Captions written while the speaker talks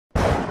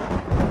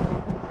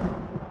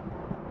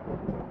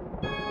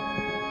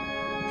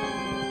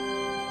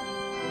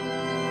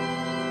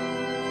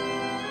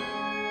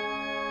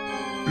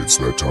It's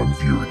that time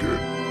of year again,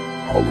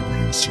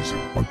 Halloween season.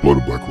 On Blood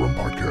and Black Rum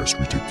podcast,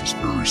 we take this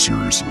very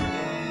seriously.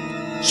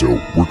 So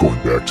we're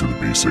going back to the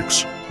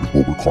basics with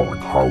what we're calling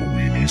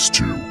Halloweenies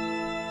 2.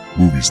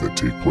 Movies that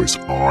take place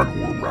on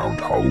or around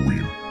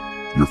Halloween.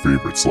 Your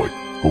favorites like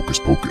Hocus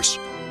Pocus,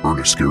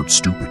 Ernest Scared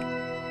Stupid,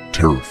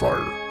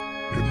 Terrifier,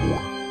 and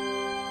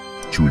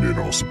more. Tune in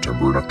all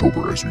September and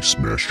October as we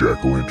smash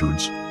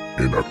jack-o'-lanterns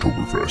and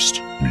Oktoberfest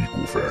in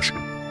equal fashion.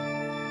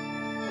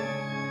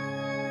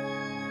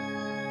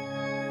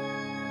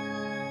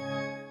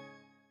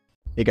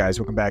 Hey guys,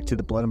 welcome back to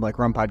the Blood and Black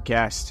Rum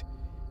podcast.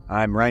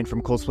 I'm Ryan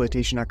from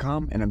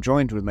coldsploitation.com, and I'm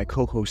joined with my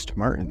co-host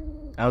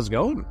Martin. How's it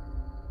going?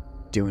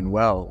 Doing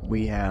well.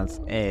 We have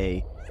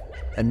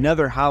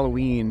another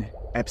Halloween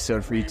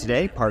episode for you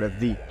today, part of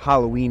the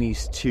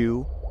Halloweenies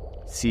 2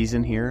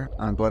 season here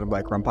on Blood and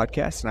Black Rum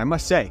podcast. And I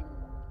must say,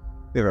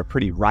 we have a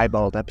pretty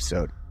ribald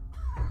episode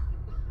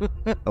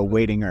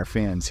awaiting our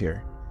fans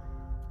here.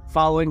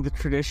 Following the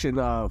tradition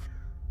of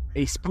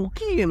a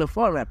spooky and a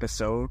fun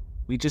episode,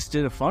 we just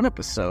did a fun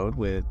episode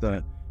with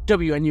the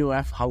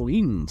WNUF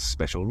Halloween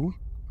special.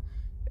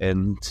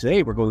 And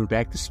today we're going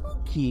back to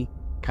spooky,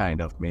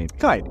 kind of, maybe.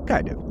 Kind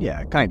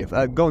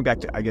of. Going back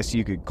to, I guess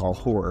you could call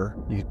horror.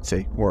 You could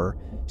say horror.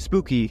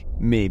 Spooky,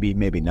 maybe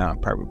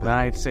not, probably.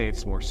 I'd say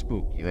it's more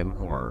spooky than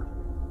horror.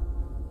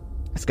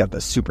 It's got the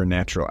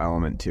supernatural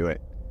element to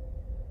it.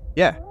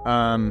 Yeah,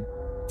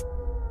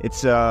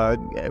 it's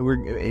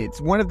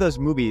one of those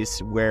movies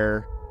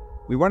where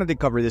we wanted to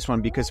cover this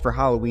one because for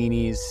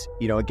Halloweenies,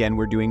 again,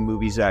 we're doing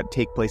movies that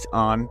take place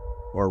on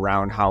or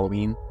around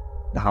Halloween,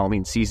 the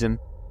Halloween season.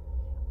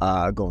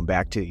 Going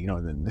back to,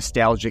 the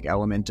nostalgic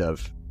element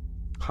of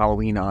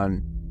Halloween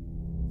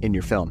in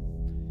your film.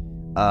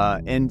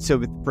 And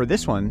so for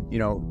this one,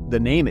 the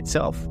name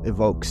itself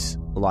evokes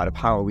a lot of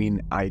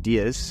Halloween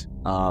ideas.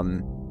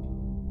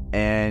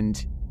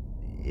 And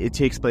it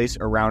takes place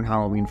around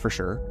Halloween for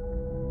sure.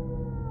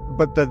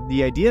 But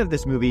the idea of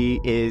this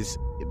movie is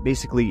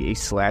basically a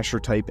slasher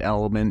type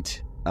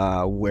element,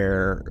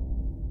 where,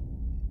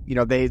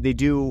 they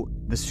do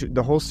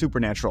the whole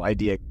supernatural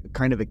idea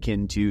kind of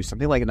akin to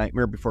something like a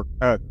Nightmare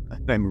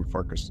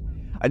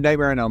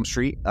on Elm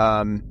Street,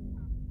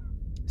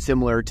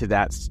 similar to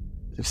that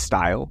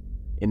style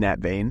in that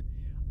vein,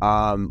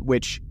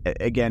 which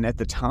again at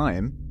the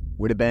time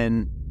would have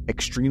been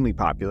extremely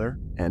popular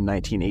in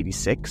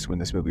 1986 when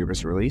this movie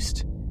was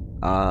released.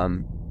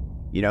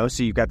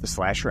 So you've got the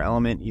slasher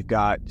element, you've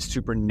got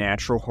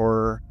supernatural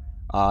horror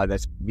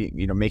that's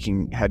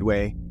making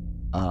headway.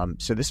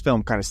 So this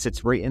film kind of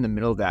sits right in the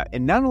middle of that.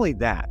 And not only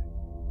that,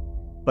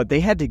 but they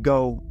had to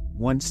go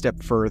one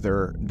step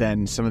further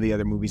than some of the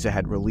other movies that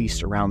had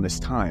released around this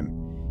time.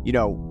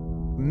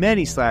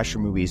 Many slasher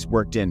movies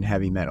worked in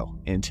heavy metal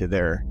into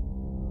their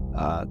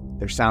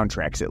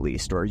soundtracks at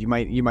least, or you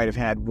might have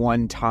had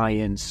one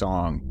tie-in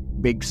song,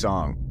 big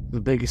song.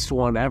 The biggest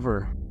one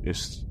ever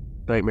is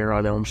Nightmare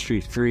on Elm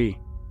Street 3.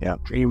 Yeah,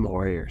 Dream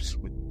Warriors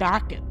with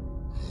Dokken.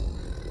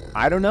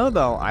 I don't know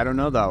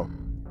though.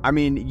 I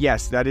mean,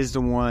 yes, that is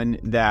the one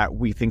that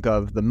we think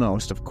of the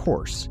most, of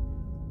course.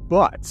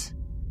 But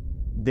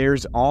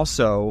there's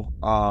also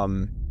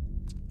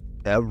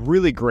a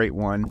really great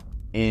one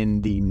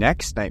in the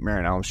next Nightmare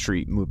on Elm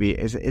Street movie.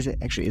 Is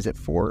it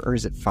 4 or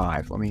is it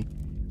 5?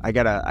 I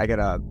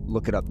gotta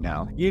look it up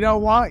now. You know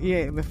what?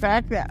 Yeah, the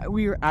fact that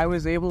I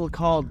was able to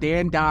call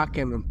Dan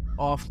Dokken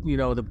off,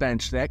 the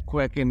bench that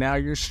quick, and now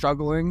you're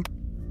struggling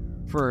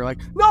for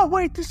no,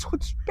 wait, this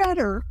one's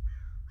better.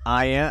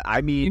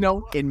 I mean,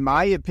 in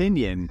my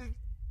opinion,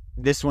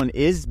 this one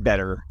is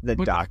better than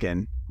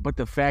Dokken. But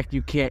the fact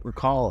you can't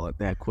recall it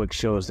that quick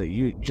shows that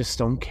you just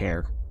don't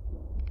care.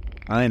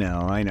 I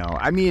know.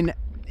 I mean,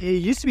 it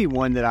used to be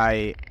one that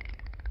I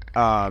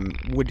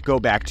would go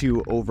back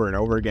to over and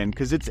over again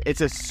because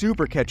it's a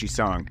super catchy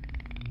song.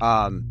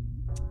 And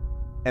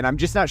I'm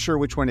just not sure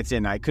which one it's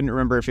in. I couldn't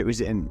remember if it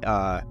was in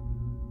 4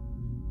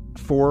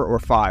 or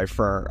 5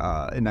 for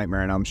A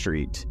Nightmare on Elm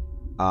Street.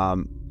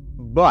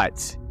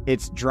 But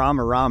it's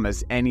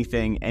Dramarama's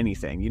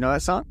Anything. You know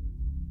that song?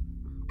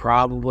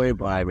 Probably,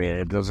 but I mean,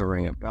 it doesn't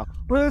ring a bell.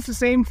 But it's the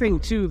same thing,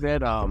 too,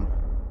 that,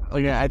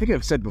 I think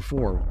I've said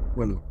before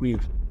when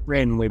we've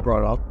randomly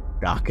brought up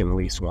Dokken at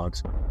least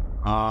once.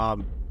 I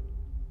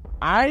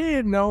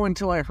didn't know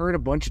until I heard a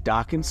bunch of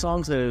Dokken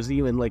songs that it was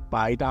even,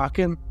 by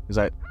Dokken, because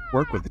I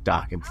work with a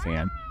Dokken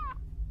fan.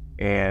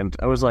 And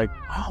I was like,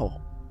 oh,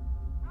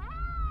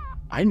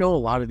 I know a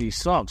lot of these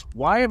songs.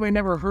 Why have I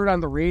never heard on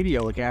the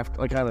radio,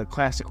 on a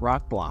classic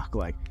rock block,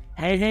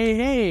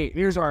 hey,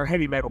 here's our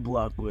heavy metal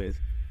block with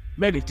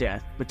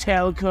Megadeth,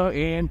 Metallica,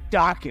 and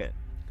Dokken.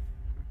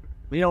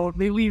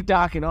 They leave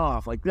Dokken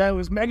off. That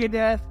was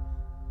Megadeth,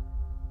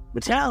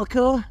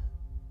 Metallica,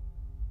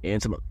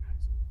 and some other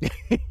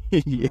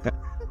guys.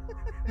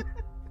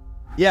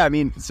 Yeah, I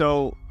mean,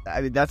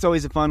 that's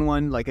always a fun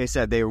one. Like I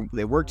said, they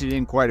worked it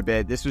in quite a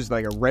bit. This was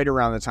right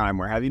around the time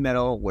where heavy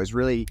metal was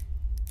really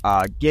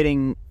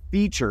getting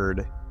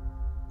featured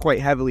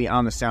quite heavily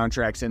on the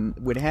soundtracks, and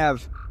would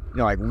have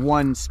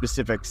one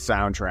specific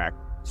soundtrack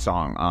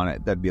song on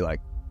it that'd be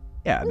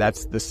Yeah,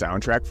 that's the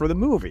soundtrack for the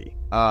movie.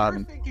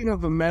 You're thinking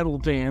of a metal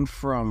band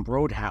from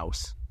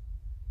Roadhouse.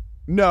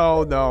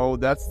 No,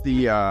 that's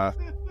the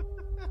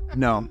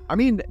no. I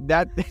mean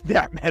that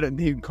metal,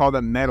 you can call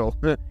them metal.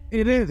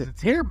 It is.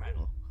 It's hair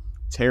metal.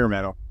 It's hair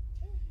metal.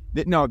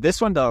 No,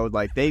 this one though,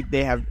 like they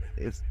have,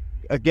 it's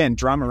again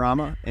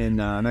Dramarama in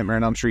Nightmare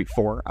on Elm Street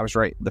 4. I was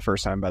right the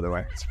first time, by the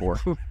way. It's 4.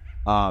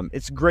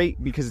 It's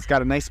great because it's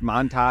got a nice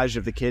montage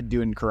of the kid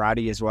doing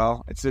karate as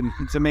well. It's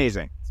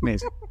amazing. It's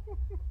amazing.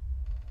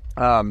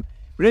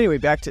 But anyway,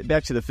 back to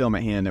the film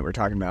at hand that we're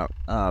talking about.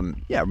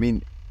 Yeah, I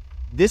mean,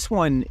 this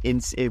one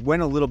it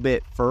went a little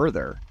bit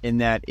further in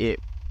that it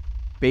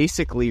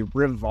basically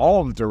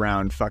revolved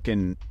around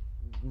fucking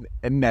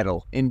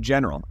metal in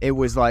general. It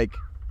was like,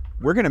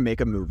 we're gonna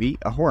make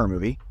a horror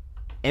movie,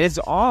 and it's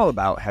all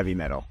about heavy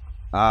metal.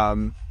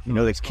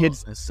 There's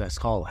kids. That's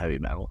called heavy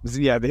metal.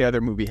 Yeah, the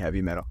other movie,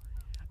 Heavy Metal.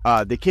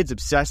 The kid's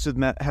obsessed with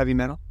heavy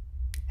metal,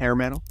 hair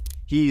metal.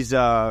 He's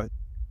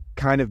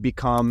kind of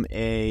become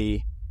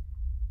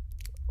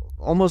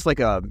almost like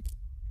a,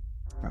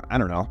 I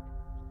don't know,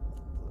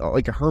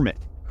 like a hermit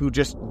who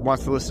just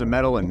wants to listen to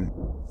metal and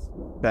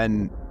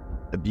been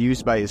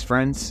abused by his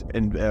friends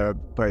and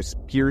by his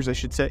peers, I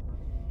should say.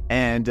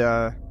 And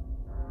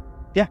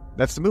yeah,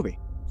 that's the movie.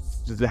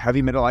 It's the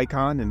heavy metal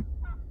icon, and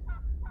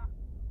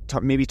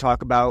maybe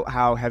talk about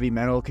how heavy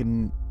metal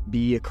can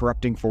be a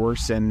corrupting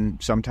force,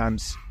 and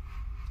sometimes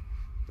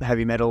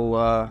heavy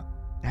metal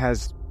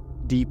has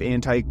deep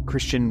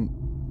anti-Christian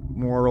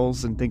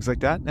morals and things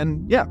like that.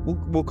 And yeah,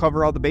 we'll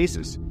cover all the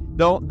bases.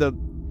 Though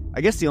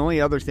I guess the only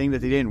other thing that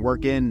they didn't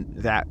work in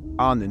that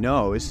on the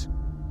nose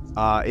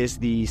is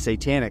the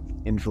satanic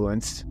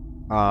influence,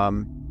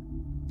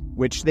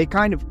 which they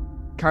kind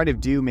of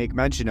do make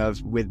mention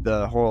of with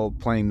the whole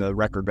playing the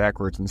record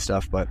backwards and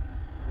stuff, but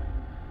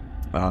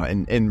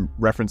in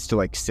reference to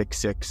like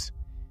 666.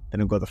 They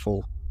don't go the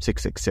full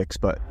 666,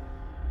 but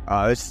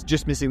it's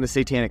just missing the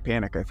satanic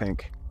panic, I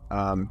think,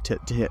 to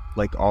hit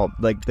like all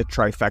like the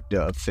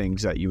trifecta of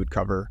things that you would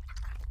cover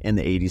in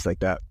the 80s like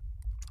that.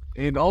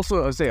 And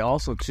also, I would say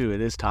also too,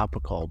 it is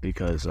topical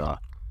because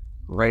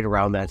right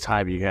around that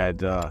time you had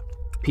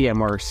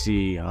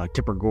PMRC,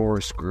 Tipper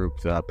Gore's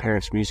group, the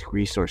Parents Music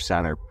Resource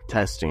Center,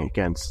 protesting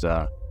against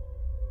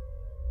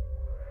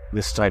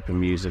this type of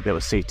music that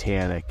was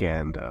satanic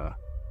and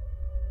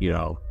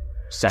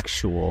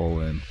sexual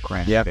and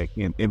graphic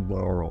and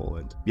immoral.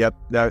 And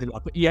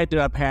you ended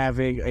up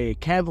having a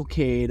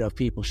cavalcade of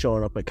people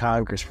showing up at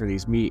Congress for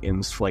these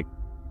meetings, like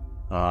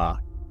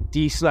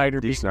D. Snyder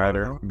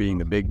being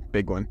the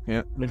big one,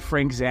 yeah, and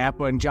Frank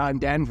Zappa and John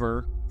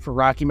Denver for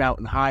Rocky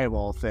Mountain High of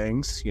all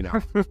things.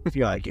 If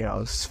you're like,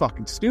 this is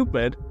fucking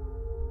stupid,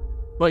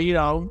 but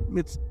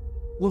it's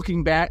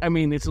looking back. I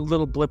mean, it's a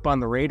little blip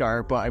on the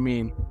radar, but I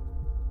mean,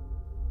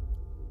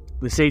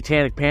 the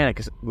satanic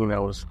panic is,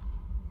 was,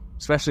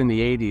 especially in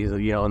the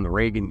 80s, in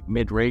the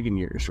mid-Reagan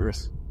years,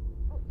 was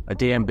a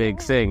damn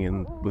big thing,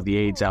 and with the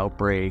AIDS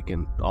outbreak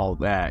and all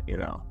that,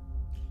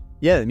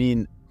 Yeah, I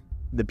mean,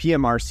 the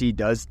PMRC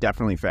does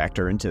definitely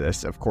factor into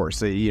this, of course.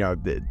 So,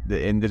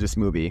 into this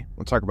movie,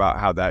 we'll talk about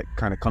how that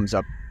kind of comes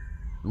up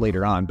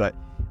later on. But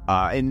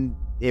and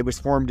it was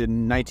formed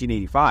in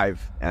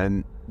 1985,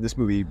 and this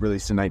movie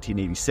released in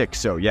 1986.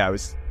 So yeah, it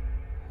was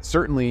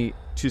certainly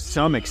to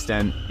some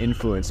extent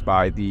influenced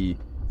by the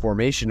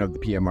formation of the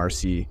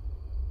PMRC.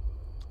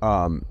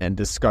 And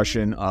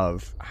discussion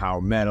of how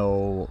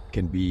metal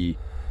can be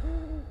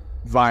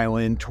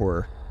violent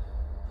or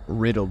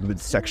riddled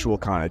with sexual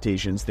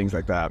connotations, things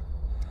like that.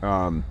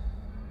 So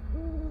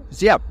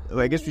yeah,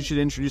 I guess we should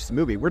introduce the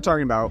movie. We're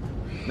talking about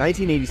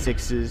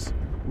 1986's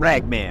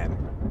Ragman,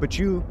 but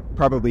you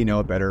probably know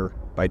it better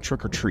by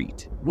Trick or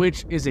Treat,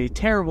 which is a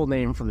terrible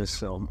name for this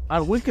film.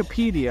 On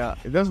Wikipedia,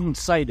 it doesn't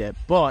cite it,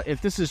 but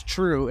if this is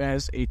true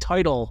as a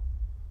title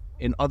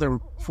in other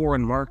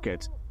foreign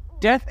markets,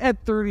 Death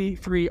at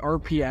 33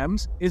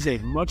 RPMs is a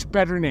much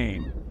better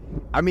name.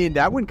 I mean,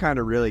 that one kind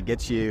of really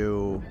gets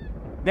you...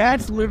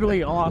 That's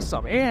literally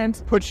awesome.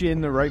 And puts you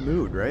in the right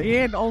mood, right?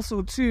 And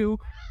also, too,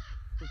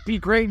 be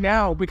great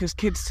now because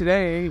kids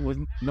today,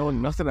 with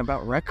knowing nothing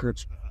about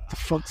records, the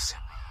fuck's...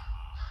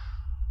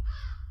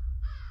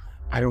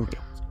 I don't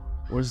know.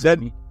 What does that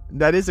mean?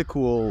 That is a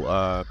cool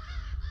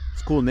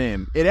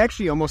name. It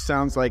actually almost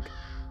sounds like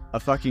a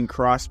fucking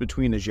cross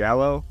between a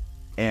Giallo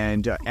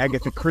and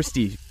Agatha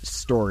Christie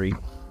story.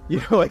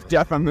 Like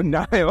Death on the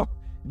Nile.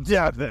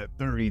 Death at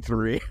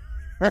 33.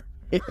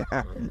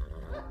 Yeah.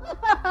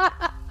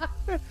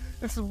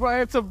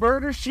 It's a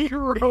murder she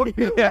wrote.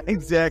 Yeah,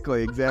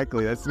 exactly.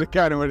 That's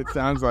kind of what it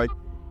sounds like.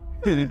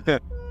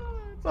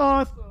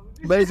 Awesome.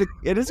 But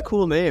it is a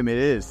cool name. It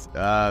is.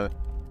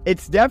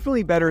 It's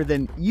definitely better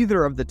than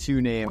either of the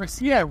two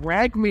names. Yeah,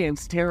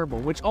 Ragman's terrible.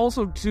 Which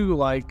also, too,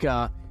 like,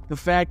 the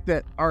fact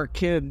that our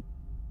kid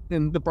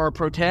and our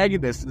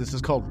protagonist, this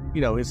is called,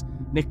 his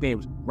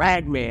nickname's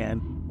Ragman.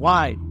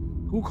 Why?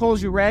 Who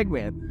calls you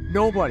Ragman?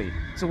 Nobody.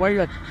 So why are you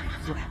like,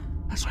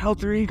 that's my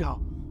alter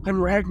ego. I'm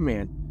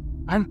Ragman.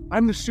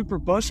 I'm the super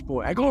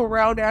busboy. I go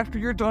around after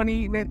you're done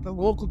eating at the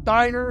local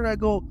diner, and I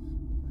go,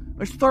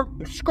 I start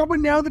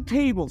scrubbing down the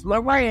tables, my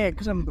rag,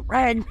 because I'm the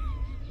rag.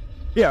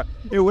 Yeah,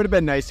 it would have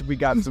been nice if we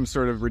got some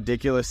sort of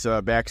ridiculous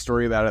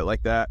backstory about it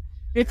like that.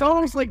 It's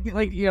almost like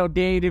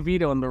Danny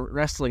DeVito in the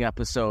wrestling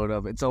episode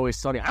of It's Always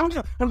Sunny. I'm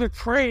the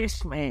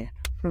trash man.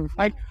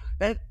 I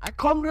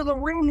come to the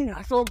ring and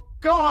I throw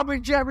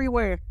garbage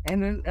everywhere,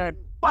 and then I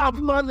pop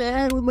him on the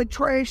head with my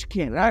trash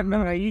can. I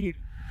know I eat it.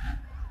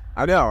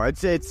 I know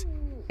it's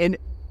and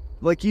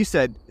like you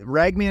said,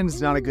 Ragman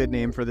is not a good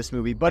name for this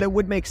movie, but it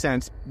would make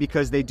sense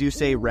because they do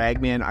say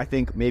Ragman. I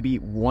think maybe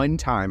one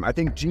time. I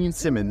think Gene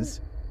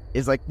Simmons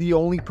is like the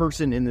only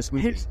person in this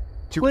movie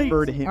to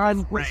refer to him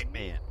as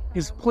Ragman.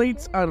 His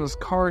plates on his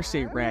car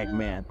say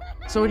Ragman.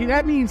 So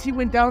that means he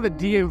went down to the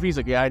DMV. He's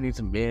like, yeah, I need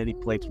some vanity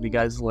plates when he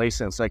got his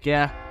license. Like,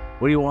 yeah,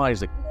 what do you want? He's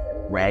like,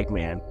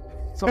 Ragman.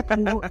 So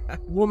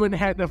woman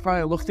had to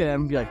finally look at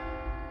him and be like,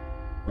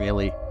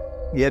 really?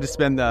 He had to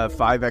spend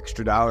 $5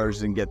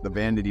 extra and get the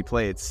vanity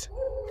plates.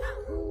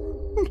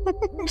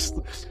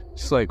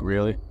 Just like,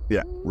 really?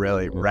 Yeah,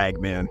 really,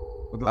 Ragman.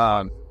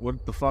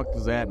 What the fuck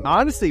does that mean?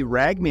 Honestly,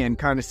 Ragman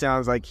kind of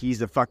sounds like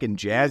he's a fucking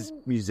jazz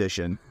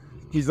musician.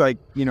 He's like,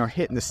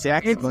 hitting the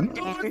saxophone.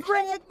 It's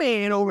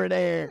Ragman over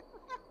there.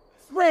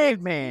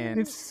 Ragman.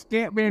 It's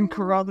Scatman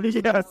Carruthers.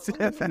 Yes.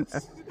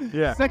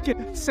 Yeah.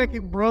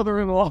 Second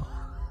brother-in-law.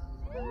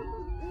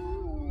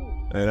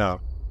 I know.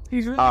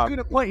 He's really good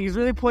at playing. He's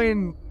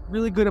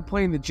really good at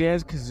playing the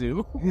jazz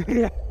kazoo.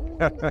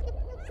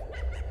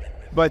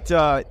 But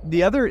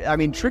the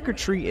other, Trick or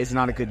Treat is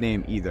not a good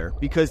name either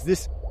because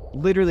this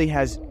literally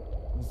has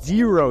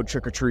zero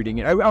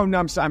trick-or-treating. Oh, no,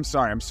 I'm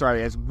sorry.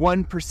 It has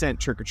 1%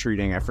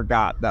 trick-or-treating. I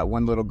forgot that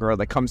one little girl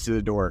that comes to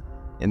the door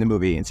in the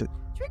movie and says,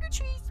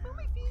 trick-or-treat, smell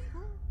my feet.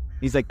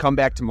 He's like, come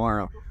back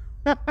tomorrow.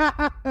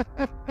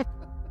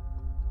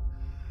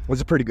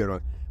 Was a pretty good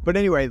one. But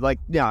anyway,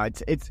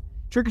 it's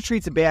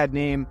Trick-or-Treat's a bad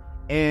name.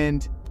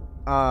 And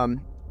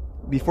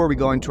before we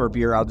go into our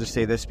beer, I'll just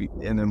say this,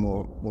 and then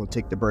we'll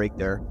take the break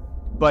there.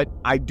 But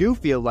I do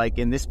feel like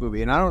in this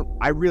movie, and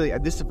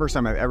this is the first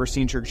time I've ever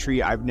seen Trick or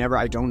Treat. I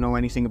don't know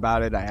anything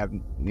about it. I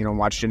haven't,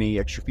 watched any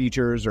extra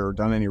features or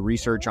done any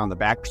research on the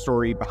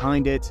backstory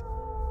behind it.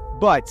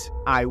 But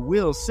I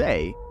will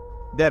say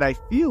that I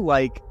feel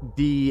like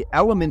the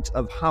element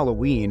of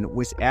Halloween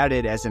was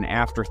added as an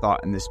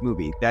afterthought in this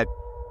movie. That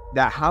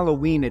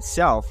Halloween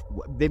itself,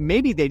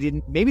 maybe they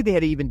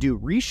had to even do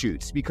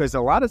reshoots because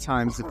a lot of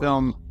times the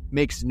film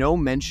makes no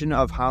mention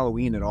of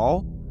Halloween at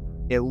all.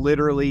 It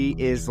literally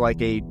is like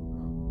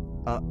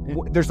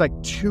there's like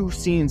 2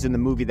 scenes in the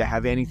movie that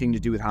have anything to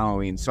do with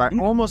Halloween. So I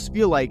almost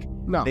feel like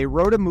they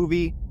wrote a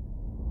movie,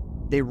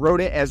 they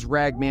wrote it as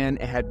Ragman,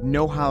 it had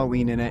no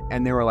Halloween in it,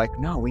 and they were like,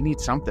 no, we need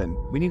something.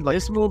 We need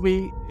this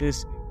movie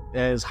is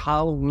as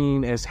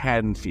Halloween as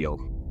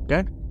Haddonfield.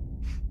 Okay?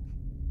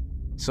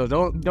 So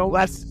don't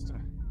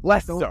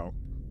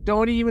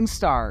Don't even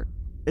start.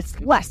 It's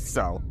less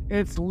so.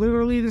 It's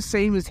literally the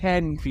same as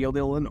Haddonfield,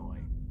 Illinois.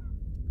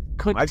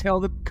 Couldn't tell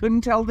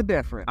the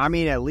difference.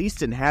 At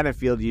least in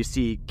Haddonfield, you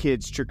see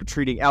kids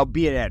trick-or-treating,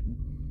 albeit at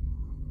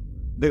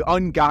the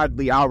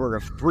ungodly hour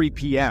of 3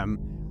 p.m.,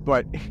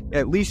 but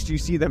at least you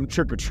see them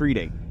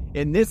trick-or-treating.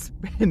 In this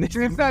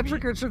it's not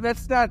trick-or-treat.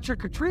 That's not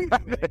trick-or-treat.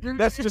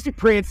 That's just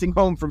prancing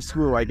home from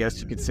school, I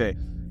guess you could say.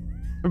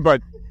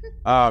 But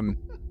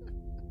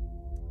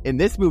in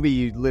this movie,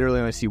 you literally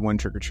only see one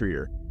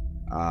trick-or-treater.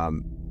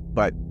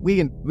 But we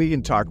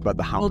can talk about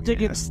the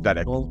Halloween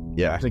aesthetic. We'll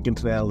dig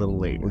into that a little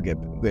later. We'll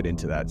get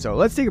into that. So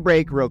let's take a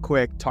break real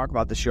quick. Talk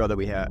about the show that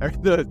we have, or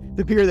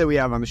the beer that we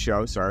have on the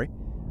show. Sorry,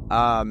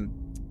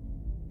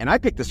 and I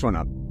picked this one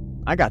up.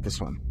 I got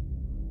this one,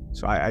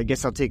 so I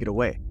guess I'll take it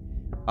away.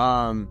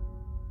 I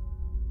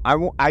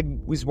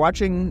was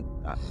watching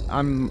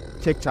on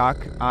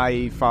TikTok.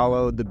 I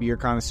followed the beer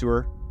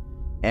connoisseur,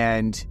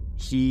 and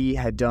he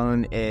had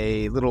done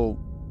a little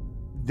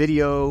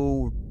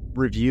video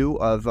review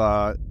of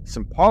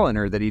some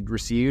Paulaner that he'd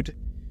received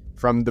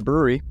from the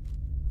brewery,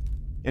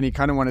 and he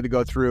kind of wanted to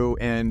go through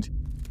and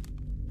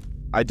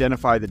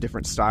identify the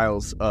different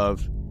styles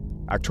of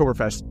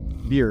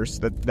Oktoberfest beers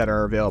that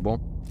are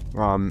available,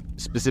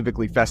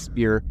 specifically Fest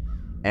beer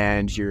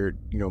and your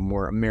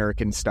more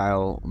American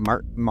style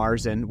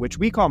Marzen, which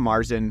we call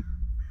Marzen.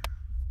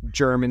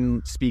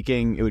 German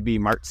speaking, it would be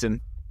Marzen.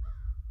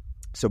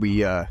 So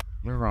you're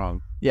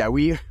wrong. Yeah,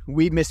 we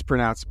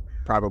mispronounce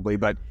probably,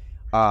 but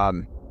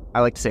I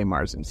like to say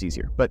Marzen, it's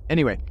easier. But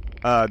anyway,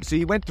 so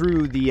he went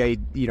through the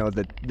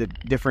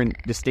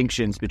different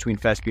distinctions between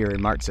Fest beer and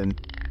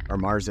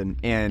Marzen,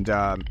 and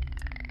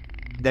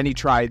then he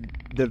tried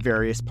the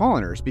various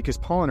Paulaners, because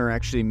Paulaner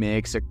actually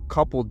makes a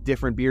couple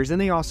different beers,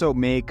 and they also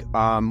make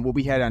what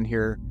we had on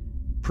here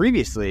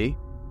previously,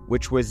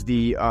 which was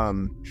the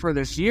for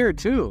this year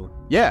too.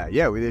 Yeah,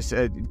 this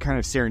kind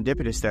of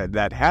serendipitous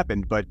that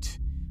happened, but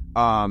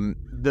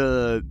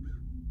the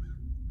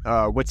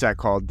what's that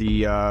called?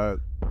 The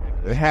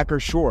Hacker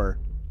Shore,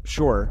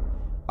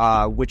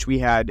 which we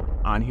had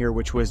on here,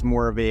 which was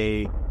more of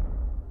a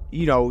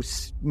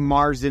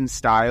Marzen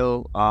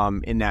style,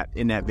 in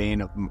that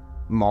vein of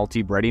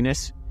malty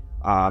breadiness.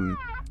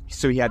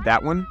 So he had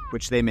that one,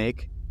 which they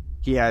make.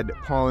 He had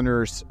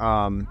Paulaner's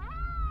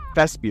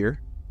Fest beer,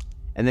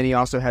 and then he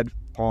also had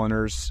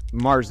Paulaner's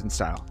Marzen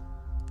style.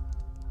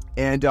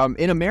 And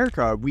in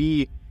America,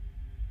 we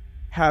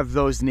have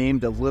those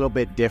named a little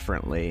bit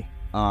differently.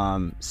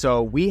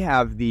 So we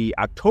have the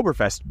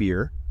Oktoberfest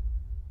beer.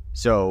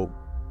 So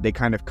they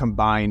kind of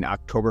combine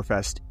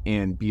Oktoberfest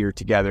and beer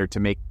together to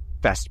make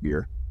Fest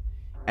beer.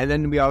 And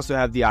then we also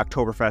have the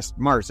Oktoberfest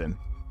Marzen.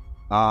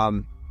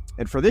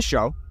 And for this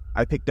show,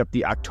 I picked up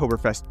the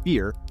Oktoberfest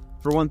beer,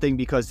 for one thing,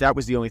 because that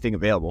was the only thing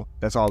available.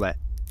 That's all that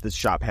this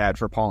shop had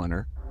for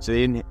Paulaner. So they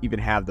didn't even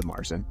have the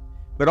Marzen.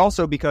 But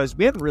also because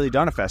we haven't really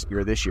done a Fest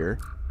beer this year.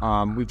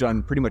 We've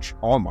done pretty much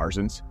all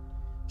Marzens.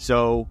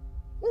 So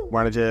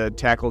wanted to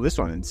tackle this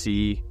one and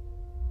see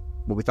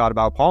what we thought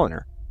about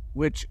Paulaner.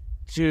 Which,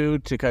 to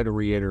kind of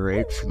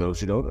reiterate, for those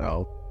who don't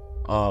know,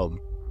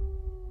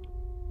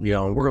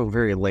 we're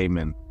very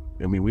layman.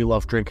 I mean, we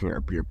love drinking our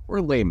beer.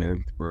 We're layman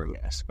in the brewing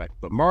aspect.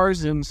 But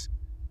Marzens,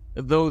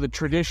 though the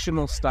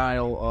traditional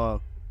style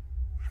of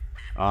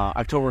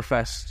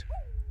Oktoberfest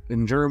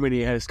in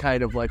Germany has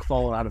kind of like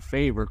fallen out of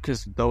favor,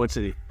 because though it's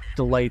a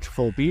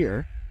delightful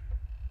beer,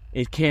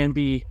 it can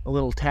be a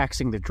little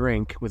taxing to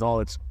drink with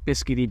all its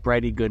biscuity,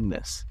 bready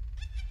goodness.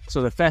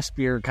 So the Fest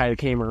beer kind of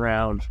came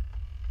around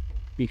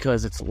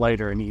because it's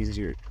lighter and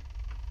easier.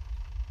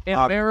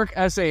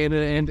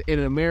 In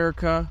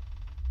America,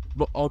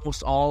 but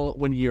almost all,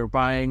 when you're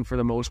buying, for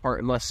the most part,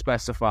 unless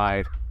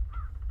specified,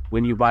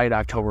 when you buy at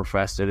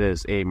Oktoberfest, it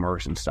is a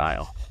Marzen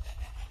style.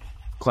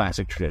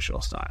 Classic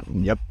traditional style.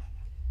 Yep.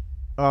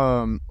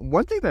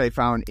 One thing that I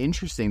found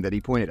interesting that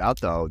he pointed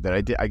out, though,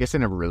 that I guess I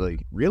never really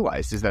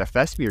realized, is that a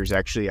Fest beer is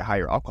actually a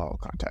higher alcohol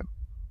content.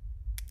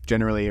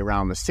 Generally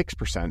around the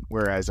 6%,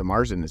 whereas a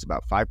Marzen is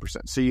about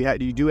 5%. So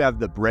you do have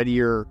the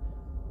breadier,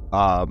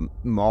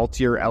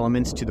 maltier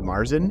elements to the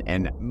Marzen,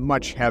 and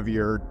much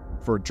heavier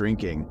for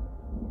drinking.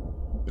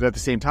 But at the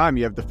same time,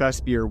 you have the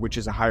Fest beer, which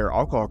is a higher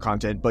alcohol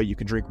content, but you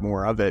can drink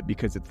more of it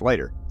because it's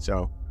lighter.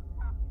 So,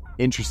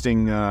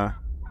 interesting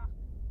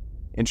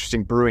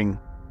brewing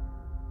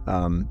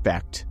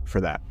fact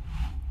for that.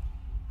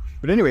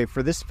 But anyway,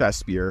 for this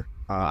Fest beer,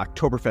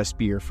 Oktoberfest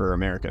beer for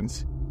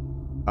Americans,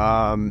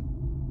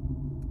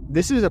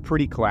 this is a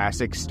pretty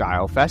classic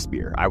style Fest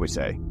beer, I would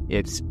say.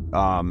 It's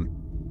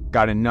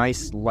got a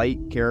nice light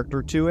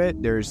character to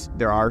it.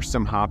 There are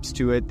some hops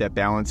to it that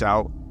balance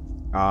out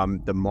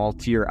the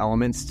maltier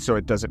elements, so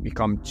it doesn't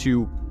become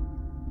too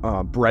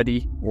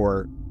bready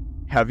or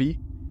heavy.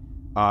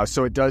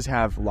 So it does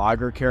have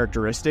lager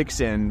characteristics,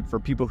 and for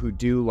people who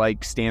do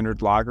like standard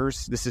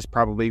lagers, this is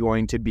probably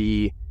going to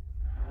be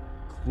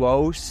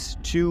close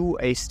to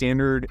a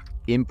standard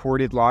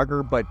imported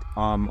lager, but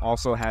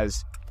also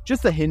has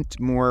just a hint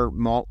more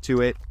malt to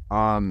it.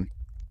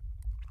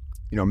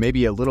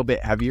 Maybe a little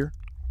bit heavier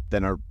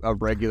than a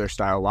regular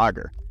style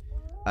lager.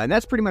 And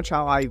that's pretty much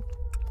how I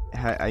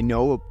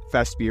know of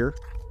Fest beer,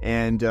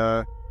 and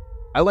I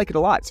like it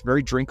a lot. It's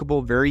very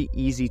drinkable, very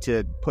easy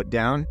to put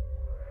down.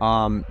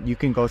 You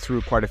can go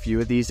through quite a few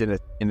of these in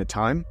a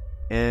time,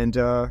 and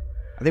I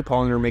think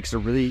Paulaner makes a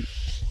really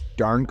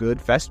darn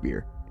good Fest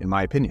beer, in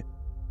my opinion.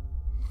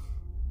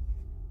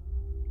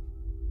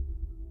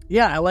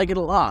 Yeah, I like it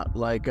a lot.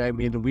 Like, I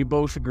mean, we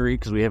both agree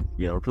because we have,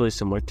 really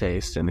similar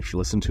taste, and if you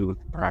listen to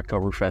our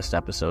Oktoberfest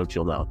episodes,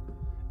 you'll know.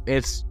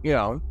 It's,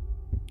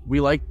 we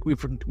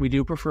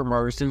do prefer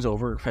Marzens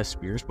over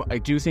Fest beers, but I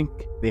do think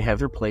they have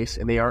their place,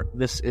 and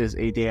this is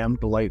a damn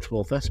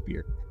delightful Fest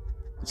beer.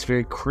 It's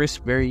very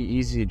crisp, very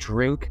easy to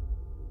drink,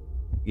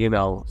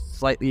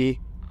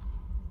 slightly,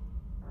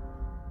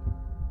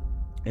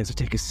 as I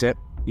take a sip,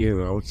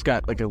 it's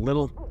got like a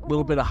little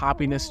bit of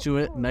hoppiness to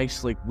it,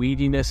 nice like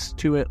weediness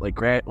to it,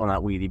 like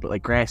not weedy, but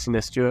like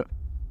grassiness to it,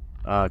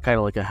 kind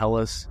of like a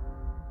Helles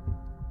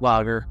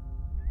lager.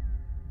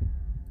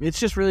 It's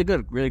just really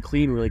good, really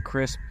clean, really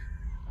crisp.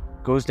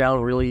 Goes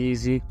down really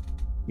easy,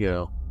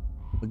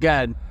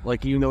 Again,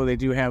 like, they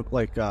do have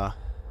like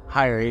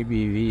higher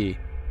ABV.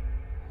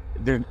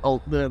 They're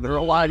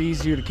a lot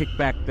easier to kick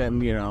back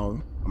than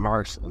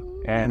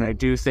Marzen. And I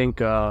do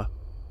think out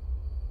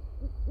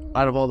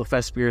of all the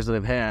Fest beers that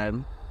I've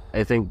had,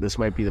 I think this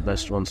might be the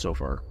best one so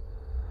far.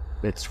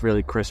 It's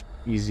really crisp,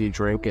 easy to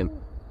drink, and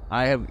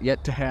I have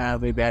yet to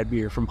have a bad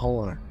beer from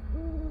Paulaner.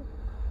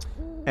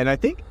 And I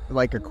think,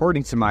 like,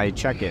 according to my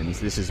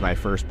check-ins, this is my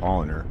first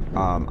Paulaner.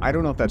 I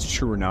don't know if that's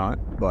true or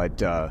not,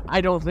 but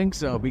I don't think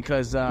so,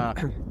 because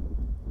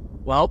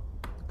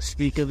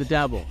speak of the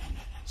devil.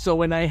 So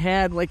when I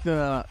had like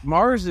the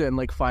Marzen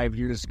like 5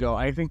 years ago,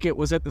 I think it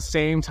was at the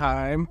same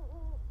time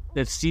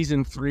that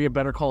season 3 of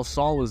Better Call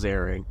Saul was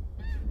airing.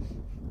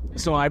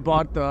 So I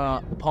bought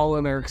the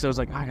Paulaner because I was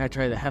like, I gotta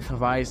try the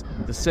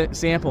Hefeweizen, the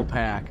sample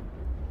pack,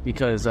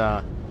 because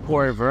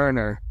poor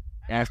Werner,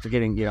 after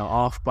getting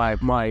off by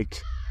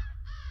Mike,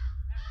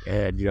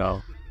 and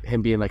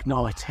him being like,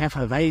 no, it's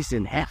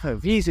Hefeweizen,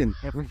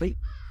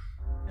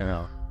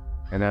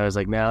 and I was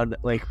like, now,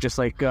 like, just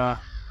like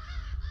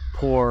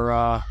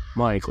poor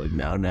Mike, like,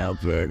 now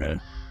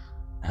Werner,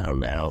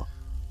 now.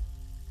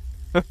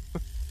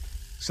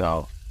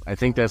 So I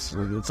think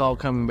it's all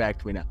coming back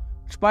to me now.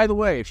 Which, by the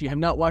way, if you have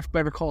not watched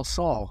Better Call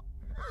Saul,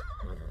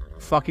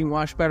 fucking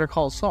watch Better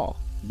Call Saul.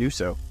 Do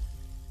so.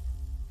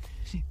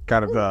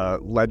 Kind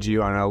of led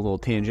you on a little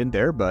tangent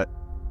there, but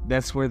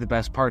that's where the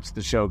best parts of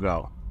the show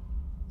go.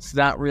 It's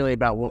not really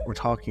about what we're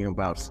talking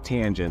about. It's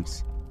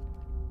tangents.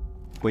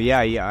 Well,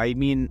 yeah. I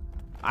mean,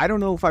 I don't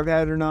know if I've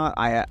had it or not.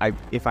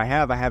 If I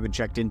have, I haven't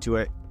checked into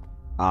it.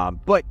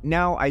 But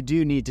now I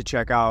do need to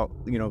check out,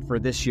 for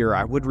this year,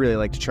 I would really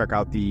like to check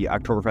out the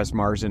Oktoberfest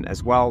Marzen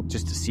as well,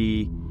 just to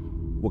see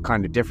what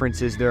kind of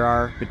differences there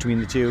are between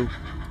the two.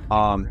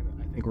 I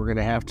think we're going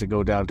to have to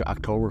go down to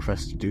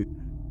Oktoberfest to do.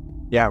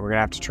 Yeah, we're going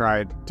to have to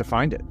try to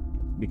find it.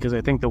 Because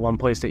I think the one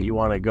place that you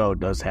want to go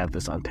does have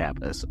this on tap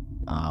as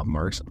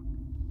Marzen.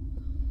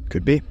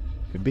 Could be.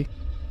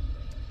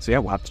 So yeah,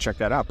 we'll have to check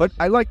that out. But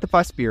I like the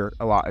Fest beer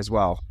a lot as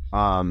well.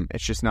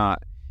 It's just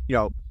not,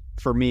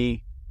 for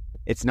me,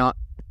 it's not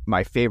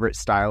my favorite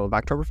style of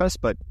Oktoberfest,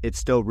 but it's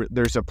still,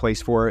 there's a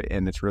place for it,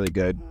 and it's really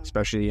good,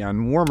 especially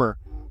on warmer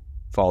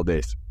fall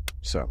days.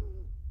 So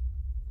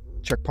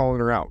check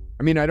Paulaner out.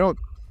 I mean, I don't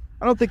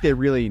think they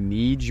really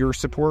need your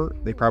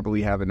support. They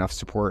probably have enough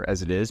support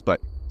as it is,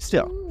 but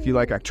still, if you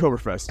like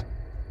Oktoberfest,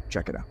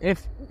 check it out.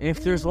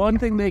 If there's one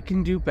thing they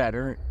can do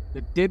better,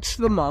 ditch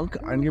the monk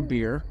on your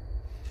beer.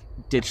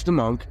 Ditch the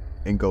monk.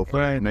 And go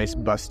for a nice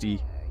busty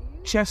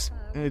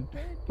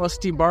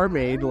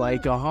barmaid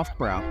like a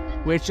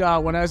Hofbrau. Which,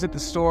 when I was at the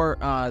store,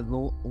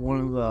 one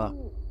of the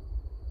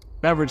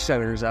beverage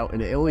centers out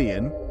in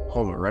Ilion,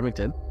 home of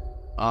Remington,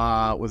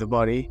 with a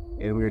buddy,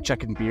 and we were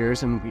checking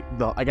beers, and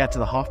I got to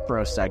the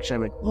Hofbrau section.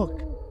 I'm like,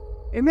 look,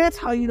 and that's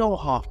how you know a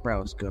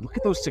Hofbrau is good. Look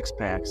at those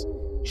 6-packs.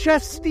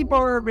 Chesty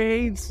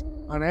barmaids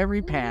on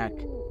every pack.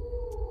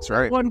 That's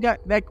right. One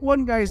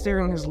guy's there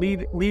in his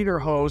leader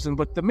hose,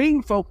 but the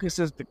main focus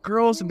is the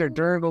girls and their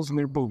dirndles and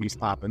their boobies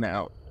popping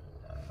out.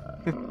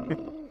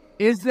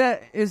 Is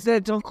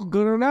that Uncle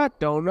good or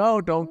not? Don't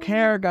know. Don't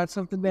care. Got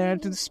something to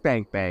add to the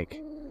spank bank.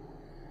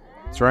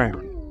 That's right.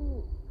 All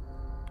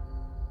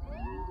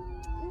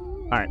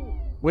right.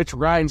 Which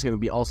Ryan's going to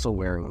be also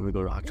wearing when we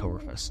go to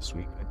Oktoberfest this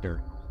week.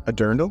 A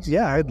dirndl?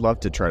 Yeah, I'd love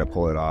to try to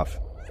pull it off.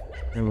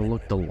 It'll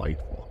look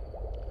delightful.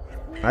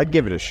 I'd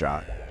give it a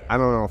shot. I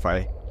don't know if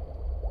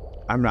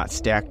I'm not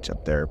stacked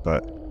up there,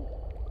 but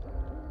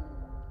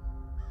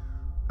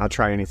I'll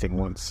try anything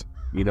once.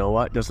 You know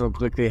what? Doesn't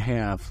look like they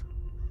have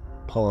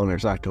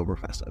Paulaner's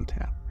Oktoberfest on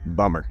tap.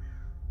 Bummer.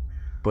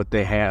 But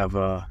they have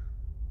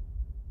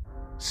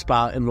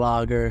Spaten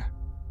Lager,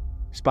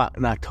 Spaten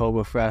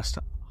Oktoberfest,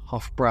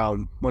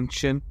 Hofbrau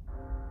Munchen.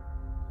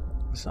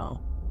 So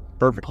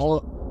perfect.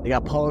 They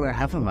got Paulaner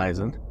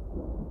Hefeweizen.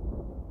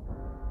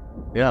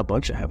 Yeah, a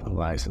bunch of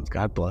Hefeweizens.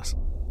 God bless.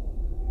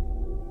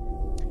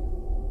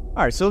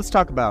 All right, so let's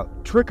talk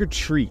about Trick or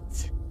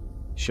Treat,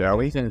 shall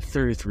we? It's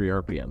 33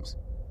 RPMs.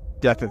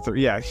 Death at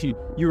 3. Yeah,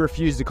 you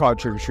refuse to call it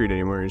Trick or Treat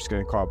anymore. You're just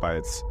going to call it by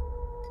its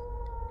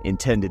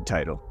intended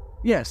title.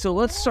 Yeah, so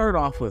let's start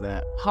off with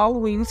that.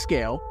 Halloween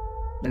scale.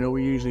 I know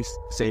we usually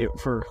say it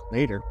for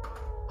later.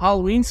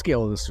 Halloween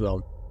scale of this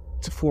film.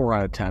 It's a 4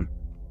 out of 10.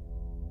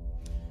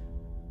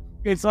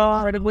 It's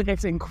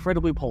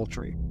incredibly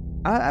paltry.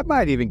 I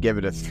might even give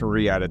it a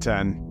 3 out of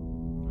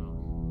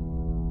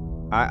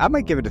 10. I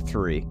might give it a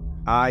 3.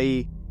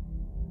 I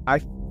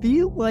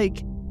feel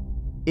like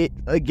it,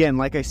 again,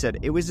 like I said,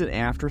 it was an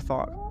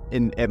afterthought,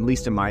 at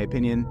least in my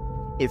opinion.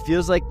 It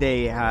feels like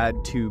they had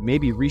to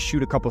maybe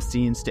reshoot a couple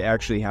scenes to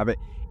actually have it.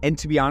 And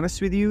to be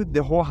honest with you,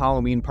 the whole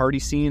Halloween party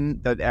scene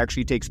that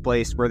actually takes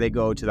place where they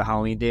go to the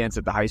Halloween dance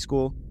at the high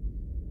school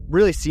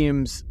really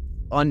seems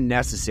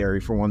unnecessary,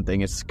 for one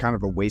thing. It's kind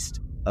of a waste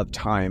of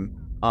time.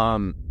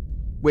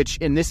 Which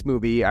in this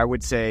movie, I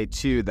would say,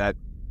 too, that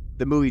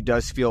the movie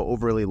does feel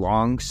overly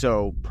long,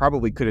 so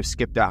probably could have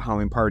skipped that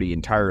Halloween party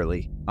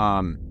entirely.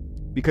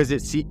 Because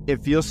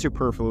it feels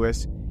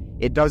superfluous.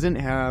 It doesn't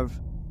have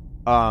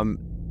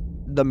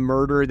the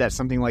murder that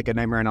something like A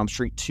Nightmare on Elm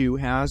Street 2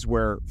 has,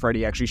 where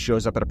Freddy actually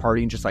shows up at a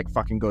party and just like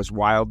fucking goes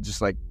wild,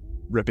 just like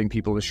ripping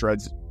people to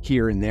shreds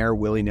here and there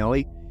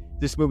willy-nilly.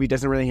 This movie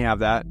doesn't really have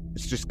that.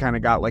 It's just kind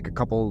of got like a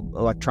couple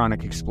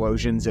electronic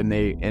explosions,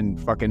 and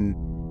fucking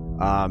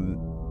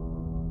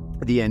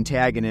the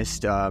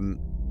antagonist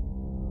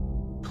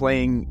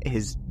playing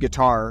his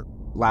guitar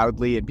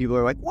loudly, and people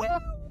are like, "Wow,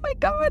 oh my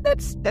god,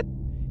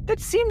 that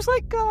seems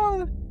like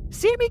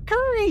Sammy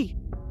Curry,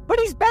 but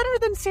he's better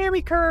than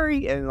Sammy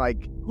Curry." And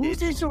like, who's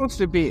he supposed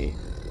to be?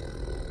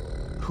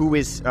 Who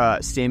is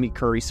Sammy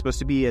Curry supposed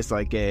to be? As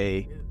like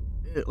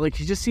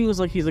he just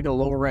seems like he's like a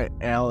lower right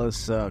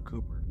Alice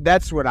Cooper.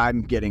 That's what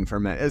I'm getting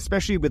from it,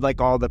 especially with like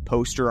all the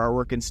poster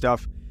artwork and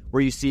stuff,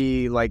 where you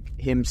see like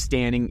him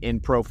standing in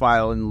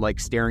profile and like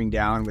staring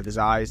down with his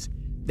eyes.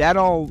 That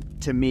all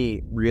to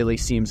me really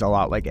seems a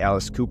lot like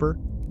Alice Cooper.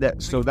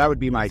 That would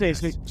be my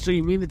guess. So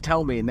you mean to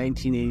tell me in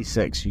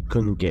 1986 you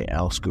couldn't get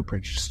Alice Cooper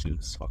to just do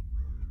this?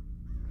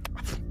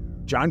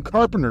 John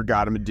Carpenter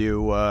got him to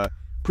do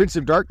Prince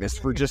of Darkness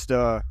for just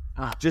a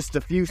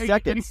few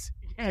seconds.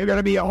 You're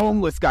gonna be a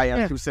homeless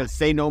guy who says,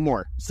 "Say no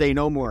more, say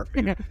no more."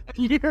 A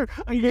year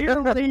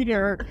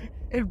later,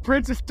 in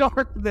Prince of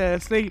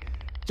Darkness,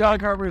 John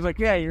Carpenter's like,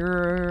 "Yeah,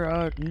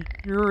 you're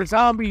a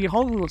zombie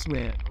homeless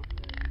man."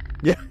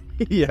 Yeah.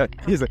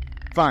 He's like,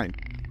 "Fine."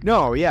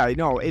 No, yeah,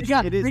 no. It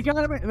is. They got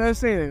him. Let's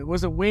say,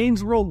 was it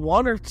Wayne's World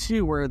 1 or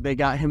 2 where they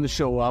got him to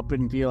show up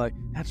and be like,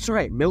 "That's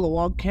right,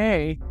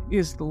 Milwaukee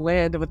is the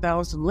land of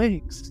 1,000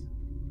 lakes."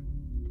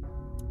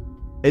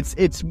 It's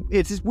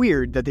just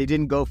weird that they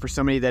didn't go for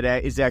somebody that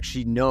is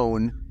actually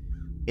known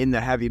in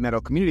the heavy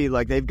metal community.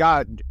 Like, they've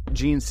got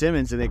Gene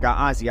Simmons and they've got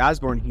Ozzy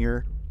Osbourne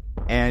here,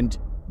 and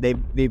they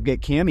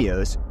get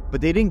cameos, but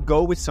they didn't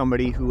go with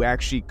somebody who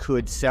actually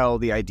could sell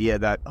the idea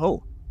that,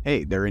 oh,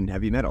 hey, they're in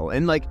heavy metal.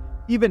 And like,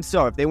 even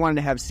so, if they wanted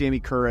to have Sammy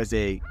Kerr as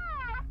a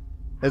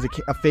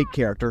fake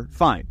character,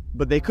 fine.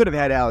 But they could have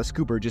had Alice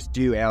Cooper just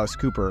do Alice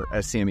Cooper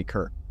as Sammy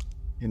Kerr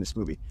in this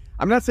movie.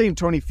 I'm not saying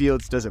Tony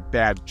Fields does a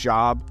bad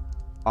job.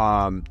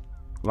 Well,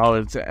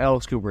 it's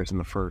Alice Cooper's in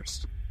the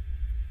first.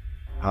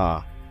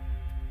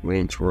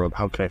 Wayne's World.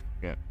 How could I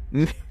forget?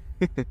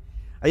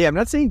 Yeah, I'm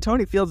not saying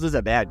Tony Fields does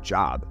a bad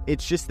job.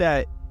 It's just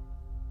that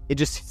it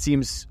just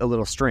seems a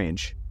little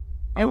strange.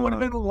 It would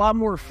have been a lot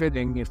more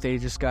fitting if they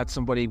just got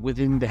somebody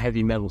within the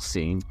heavy metal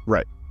scene.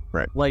 Right.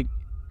 Like,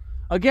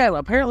 again,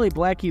 apparently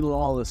Blackie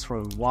Lawless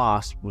from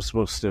Wasp was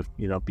supposed to,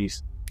 be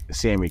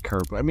Sammy Kerr.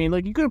 But I mean,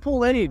 like, you could have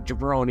pulled any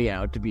jabroni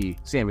out to be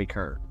Sammy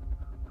Kerr.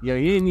 You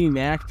didn't need an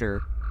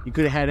actor. You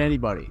could have had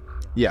anybody.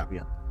 Yeah.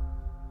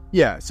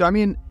 So I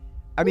mean,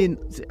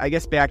 I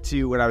guess back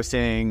to what I was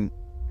saying.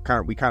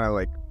 We kind of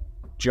like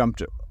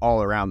jumped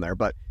all around there,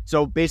 but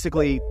so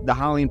basically, the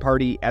Halloween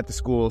party at the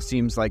school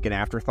seems like an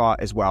afterthought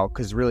as well,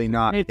 because really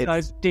not. It's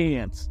a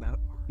dance.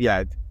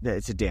 Yeah,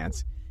 it's a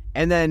dance,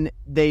 and then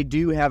they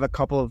do have a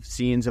couple of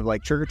scenes of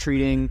like trick or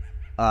treating.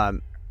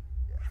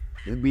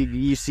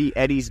 You see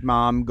Eddie's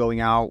mom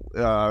going out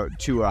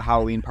to a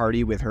Halloween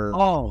party with her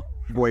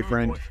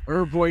boyfriend.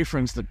 Her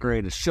boyfriend's the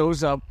greatest.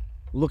 Shows up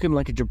looking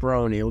like a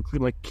jabroni,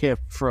 looking like Kip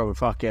from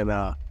fucking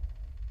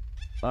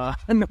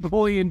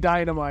Napoleon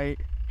Dynamite,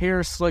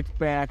 hair slicked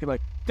back, and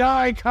like,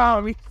 "Die,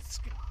 commie!"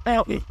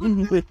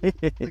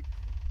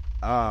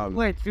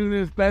 Like doing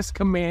his best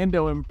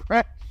commando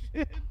impression.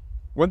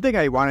 One thing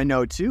I want to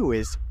know too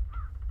is,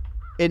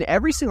 in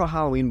every single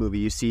Halloween movie,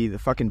 you see the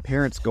fucking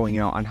parents going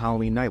out on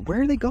Halloween night.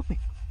 Where are they going?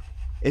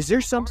 Is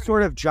there some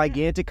sort of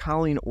gigantic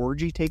Halloween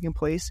orgy taking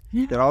place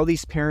that all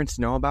these parents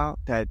know about?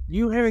 That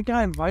you haven't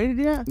got invited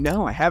yet?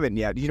 No, I haven't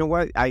yet. You know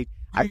what? I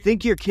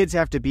think your kids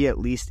have to be at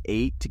least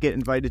 8 to get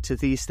invited to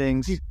these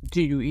things.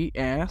 Do you eat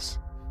ass?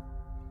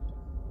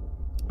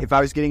 If I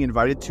was getting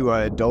invited to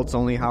an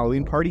adults-only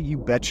Halloween party, you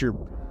bet your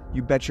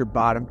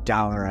bottom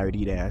dollar I would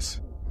eat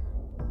ass.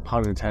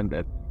 Pun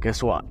intended.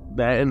 Guess what?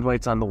 That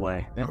invite's on the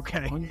way.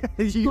 Okay.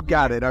 You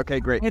got it. Okay,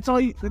 great. It's all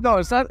no,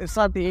 it's not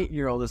the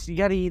 8-year-old. It's you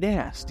gotta eat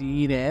ass. Do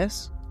you eat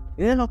ass?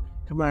 Yeah.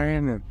 Come on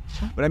in.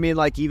 But I mean,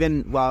 like,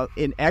 even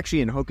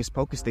in Hocus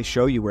Pocus, they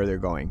show you where they're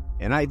going.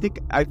 And I think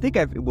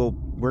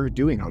we're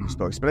doing Hocus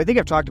Pocus, but I think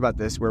I've talked about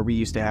this where we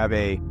used to have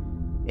a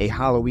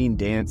Halloween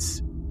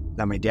dance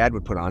that my dad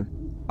would put on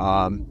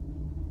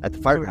at the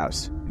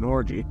firehouse. An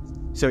orgy.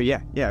 So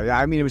yeah.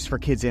 I mean, it was for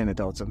kids and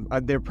adults.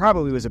 There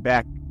probably was a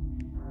back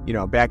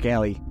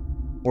alley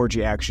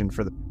orgy action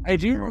for the. I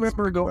do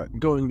remember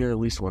going there at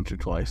least once or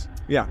twice.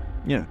 Yeah.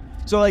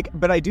 So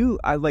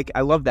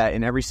I love that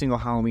in every single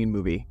Halloween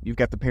movie. You've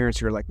got the parents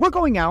who are like, "We're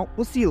going out.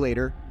 We'll see you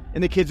later,"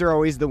 and the kids are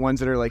always the ones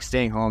that are like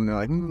staying home. They're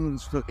like,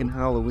 "It's fucking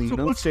Halloween.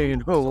 I'm staying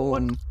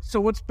home." So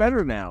what's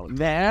better now,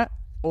 that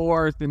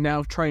or the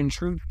now tried and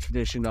true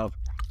tradition of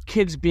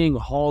kids being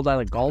hauled on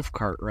a golf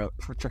cart route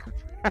for trick or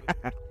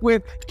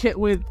treat,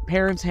 with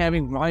parents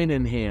having wine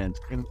in hand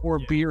or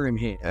beer in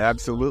hand?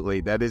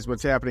 Absolutely, that is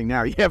what's happening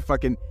now. Yeah,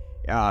 fucking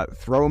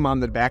throw them on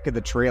the back of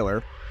the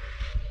trailer,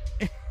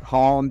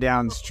 haul them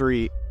down the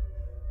street,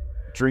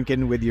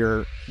 drinking with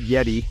your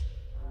Yeti.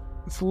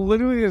 It's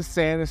literally the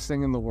saddest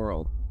thing in the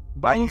world,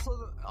 but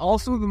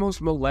also the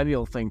most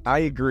millennial thing. I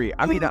agree.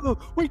 I mean,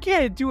 we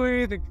can't do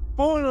anything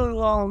fun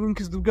on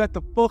because we've got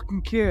the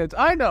fucking kids.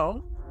 I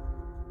know.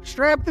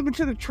 Strap them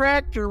into the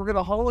tractor. We're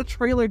gonna haul a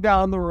trailer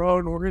down the road,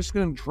 and we're just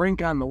gonna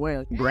drink on the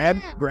way.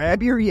 Grab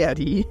your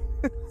Yeti.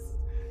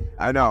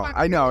 I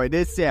know. It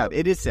is sad.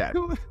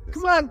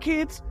 Come on,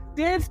 kids.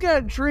 Dad's gotta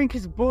drink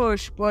his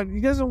bush, but he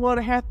doesn't want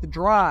to have to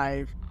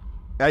drive.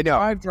 I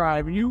know.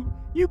 Drive. You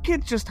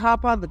kids just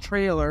hop on the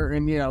trailer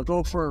and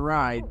go for a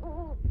ride.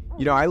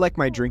 I like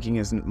my drinking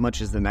as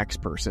much as the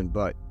next person,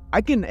 but I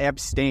can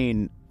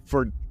abstain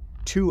for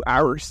 2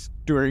 hours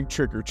during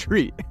trick or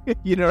treat.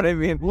 You know what I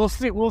mean? We'll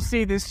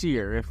see this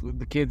year if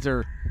the kids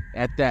are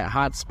at that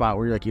hot spot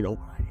where you're like,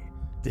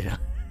 yeah.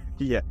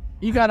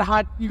 You got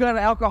an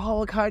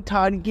alcoholic hot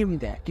toddy. Give me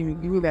that. Give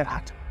me that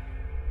hot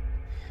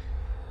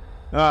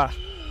toddy.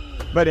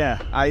 But yeah,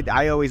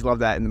 I always love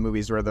that in the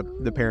movies where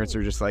the parents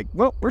are just like,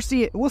 well, we'll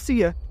see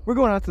you. We're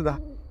going out to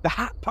the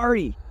hot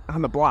party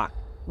on the block.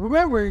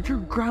 Remember, you're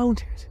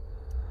grounded.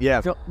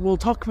 Yeah. So we'll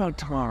talk about it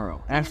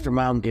tomorrow after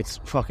Mom gets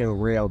fucking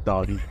railed,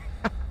 doggy.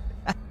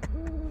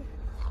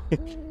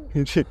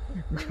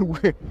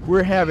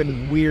 we're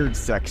having weird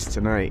sex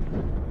tonight.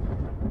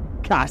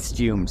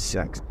 Costume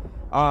sex.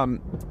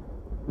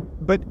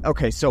 But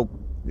okay, so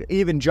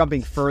even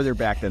jumping further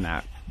back than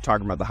that,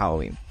 talking about the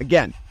Halloween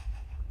again,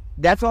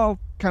 that's all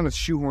kind of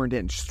shoehorned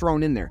in, just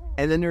thrown in there.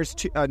 And then there's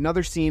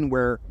another scene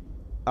where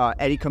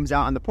Eddie comes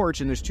out on the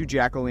porch and there's two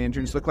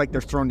jack-o'-lanterns. Look like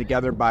they're thrown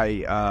together by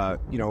a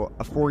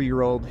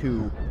 4-year-old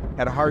who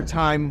had a hard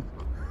time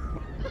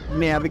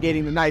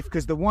navigating the knife,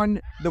 because the one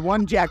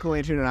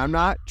jack-o'-lantern, and I'm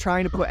not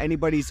trying to put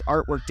anybody's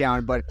artwork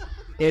down, but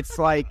it's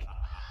like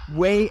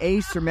way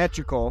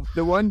asymmetrical.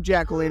 The one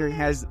jack-o'-lantern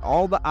has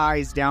all the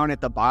eyes down at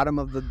the bottom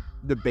of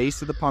the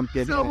base of the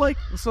pumpkin. So like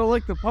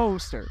the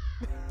poster.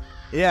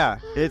 Yeah,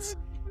 it's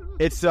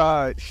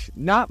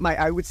not my.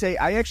 I would say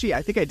I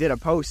think I did a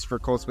post for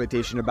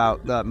Coldsploitation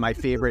about my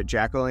favorite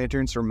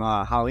jack-o'-lanterns from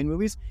Halloween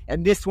movies,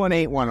 and this one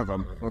ain't one of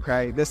them.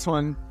 Okay, this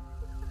one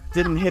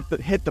didn't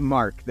hit the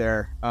mark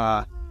there.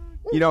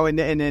 And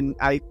then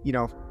I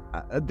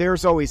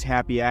there's always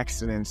happy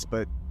accidents,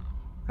 but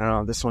I don't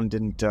know, this one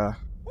didn't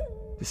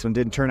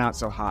turn out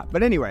so hot.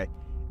 But anyway,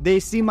 they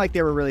seemed like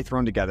they were really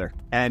thrown together,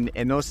 and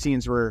those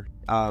scenes were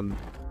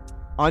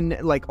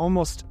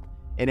almost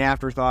an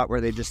afterthought, where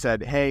they just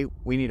said, hey,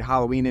 we need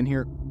Halloween in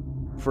here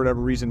for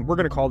whatever reason. We're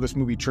going to call this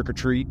movie Trick or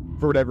Treat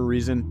for whatever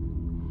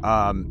reason.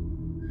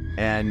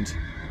 And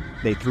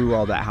they threw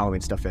all that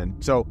Halloween stuff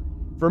in. So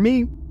for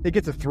me, it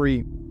gets a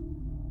 3.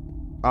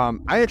 I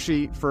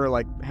actually, for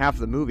like half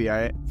the movie,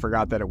 I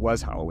forgot that it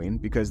was Halloween,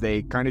 because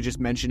they kind of just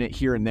mention it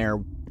here and there.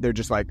 They're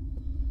just like,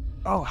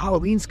 oh,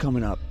 Halloween's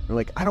coming up. They're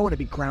like, I don't want to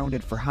be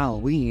grounded for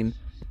Halloween.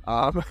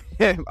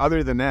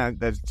 Other than that,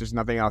 there's just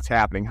nothing else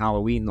happening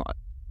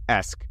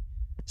Halloween-esque.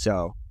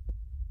 So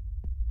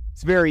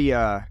it's very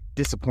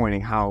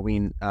disappointing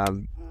Halloween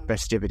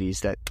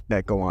festivities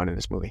that go on in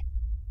this movie.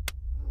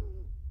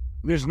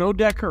 There's no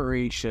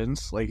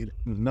decorations, like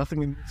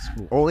nothing in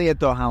school. Only at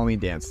the Halloween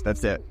dance.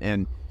 That's it.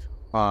 And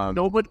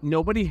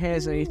nobody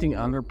has anything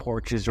on their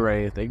porches or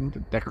anything to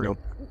decorate.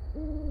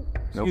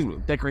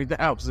 Nope. Decorate the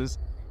houses.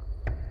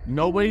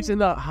 Nobody's in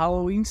the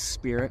Halloween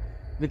spirit.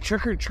 The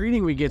trick or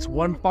treating, we get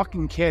one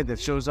fucking kid that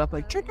shows up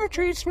like, trick or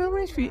treat, smell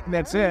my feet, and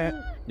that's it.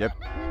 Yep.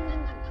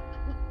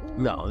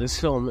 No, this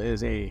film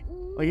is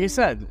like I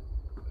said,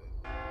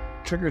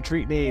 Trick or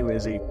Treat name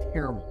is a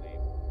terrible name.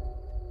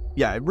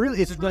 Yeah,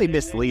 it's really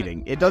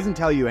misleading. It doesn't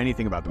tell you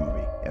anything about the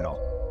movie at all.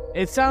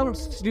 It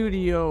sounds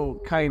studio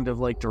kind of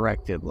like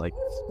directed, like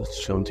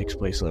this film takes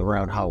place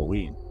around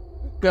Halloween.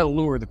 Gotta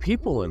lure the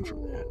people in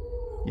from that.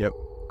 Yep.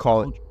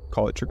 Call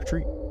it Trick or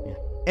Treat. Yeah.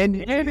 And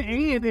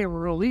they were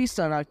released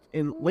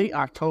in late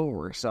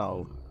October,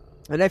 so.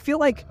 And I feel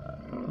like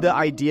the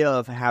idea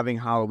of having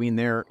Halloween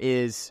there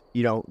is,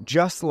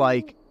 just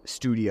like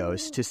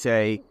studios to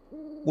say,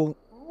 well,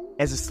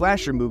 as a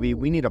slasher movie,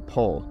 we need a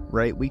pull,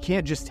 right? We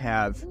can't just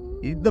have...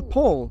 The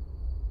pull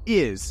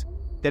is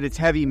that it's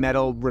heavy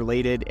metal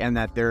related and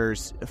that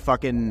there's a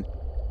fucking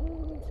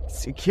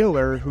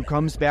killer who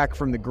comes back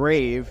from the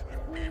grave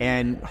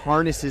and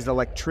harnesses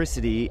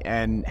electricity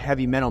and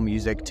heavy metal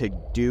music to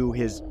do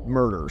his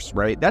murders,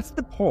 right? That's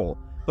the pull.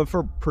 But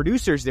for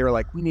producers, they were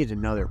like, we need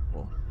another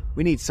pull.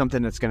 We need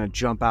something that's going to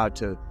jump out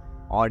to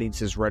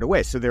audiences right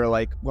away. So they're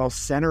like, well,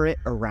 center it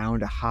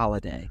around a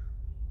holiday.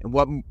 And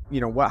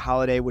what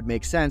holiday would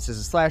make sense as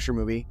a slasher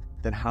movie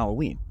than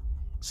Halloween?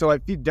 So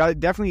it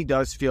definitely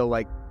does feel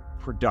like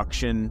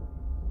production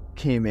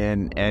came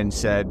in and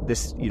said,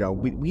 this,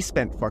 we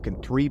spent fucking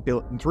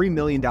 $3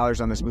 million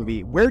on this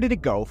movie. Where did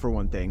it go, for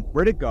one thing?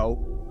 Where'd it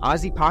go?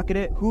 Ozzy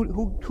pocketed it?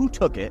 Who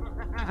took it?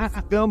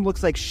 The film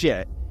looks like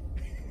shit.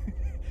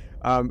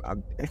 How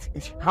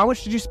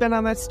much did you spend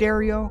on that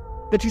stereo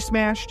that you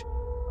smashed?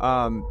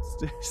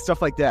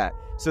 Stuff like that.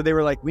 So they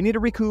were like, we need to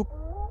recoup.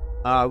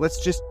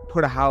 Let's just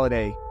put a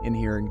holiday in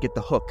here and get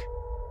the hook.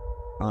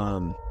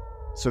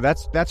 So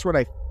that's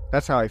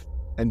how I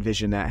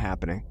envision that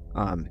happening.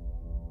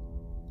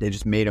 They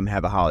just made him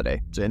have a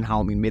holiday. So in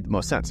Halloween made the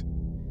most sense.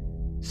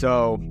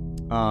 So,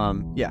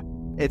 yeah,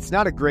 it's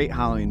not a great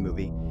Halloween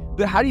movie.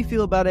 But how do you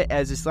feel about it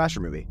as a slasher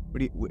movie?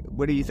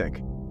 What do you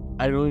think?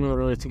 I don't even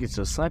really think it's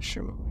a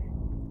slasher movie.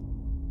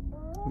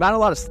 Not a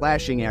lot of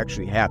slashing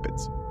actually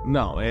happens.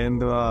 No,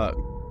 and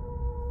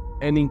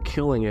any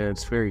killing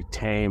it's very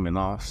tame and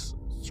off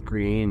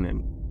screen,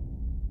 and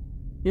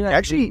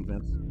actually,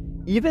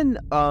 even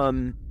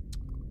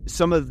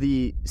some of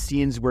the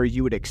scenes where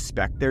you would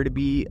expect there to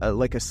be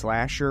like a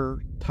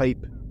slasher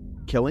type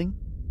killing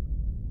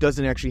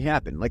doesn't actually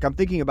happen. Like I'm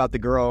thinking about the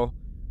girl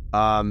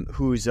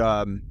who's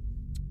what's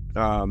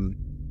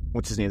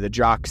his name? The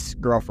jock's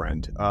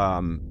girlfriend,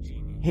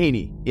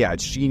 Haney. Yeah,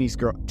 it's Jeannie's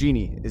girl.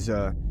 Jeannie is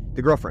the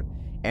girlfriend,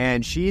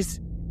 and she's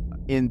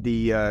in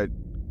the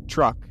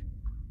truck,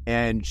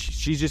 and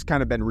she's just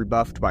kind of been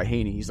rebuffed by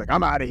Haney. He's like,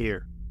 I'm out of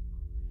here.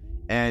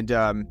 And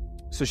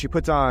so she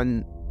puts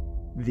on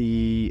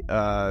the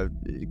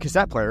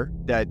cassette player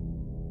that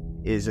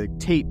is a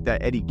tape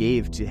that Eddie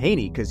gave to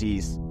Haney because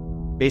he's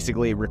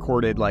basically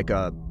recorded like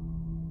a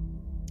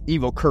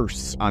evil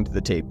curse onto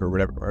the tape or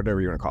whatever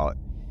you want to call it.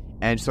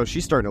 And so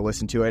she's starting to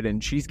listen to it,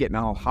 and she's getting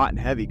all hot and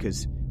heavy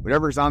because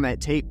whatever's on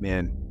that tape,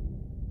 man,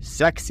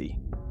 sexy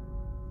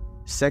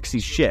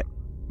shit.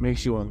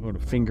 Makes you want to go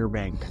to finger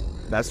bang.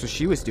 That's what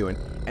she was doing.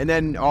 And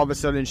then all of a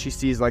sudden she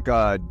sees like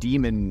a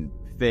demon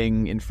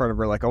thing in front of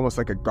her, like almost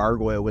like a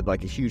gargoyle with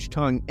like a huge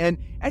tongue. And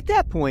at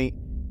that point,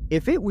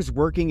 if it was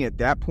working at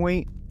that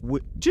point,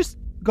 just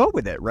go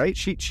with it, right?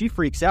 She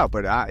freaks out,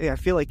 but I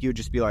feel like you would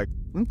just be like,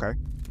 okay,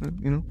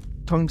 you know,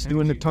 tongue's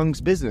doing the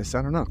tongue's business.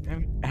 I don't know.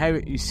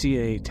 Have you see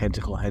a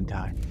tentacle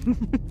hentai?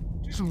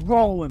 Just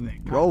roll with it.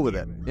 Roll with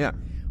it. Yeah.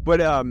 But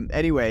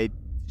anyway,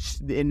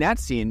 in that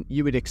scene,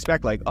 you would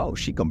expect like, oh,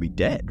 she's gonna be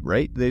dead,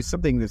 right? There's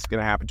something that's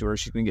gonna happen to her.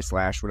 She's gonna get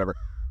slashed, whatever.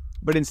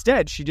 But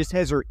instead, she just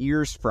has her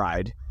ears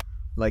fried,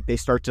 like they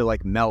start to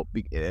like melt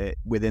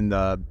within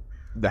the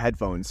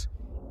headphones.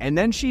 And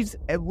then she's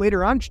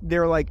later on,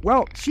 they're like,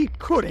 well, she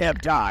could have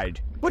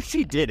died, but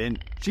she didn't.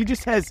 She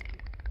just has,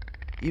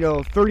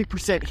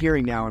 30%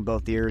 hearing now in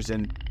both ears,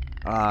 and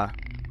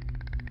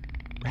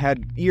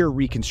had ear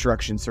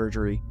reconstruction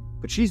surgery.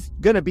 But she's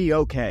gonna be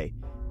okay.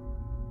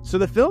 So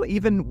the film,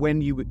 even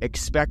when you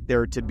expect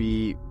there to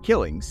be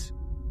killings,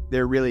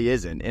 there really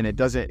isn't, and it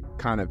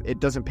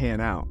doesn't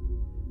pan out,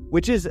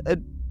 which is a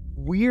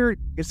weird.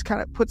 It's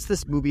kind of puts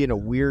this movie in a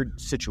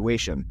weird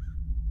situation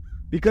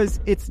because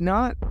it's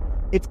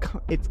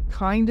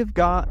kind of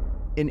got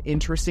an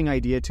interesting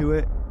idea to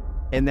it,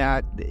 in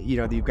that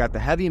you've got the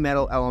heavy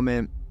metal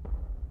element,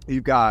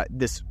 you've got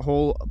this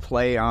whole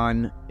play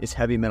on, is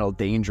heavy metal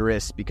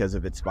dangerous because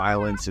of its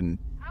violence and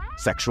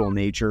sexual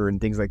nature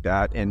and things like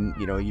that, and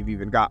you've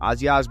even got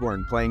Ozzy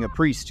Osbourne playing a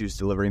priest who's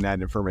delivering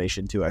that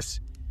information to us,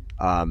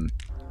 and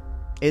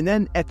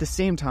then at the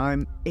same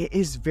time it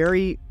is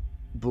very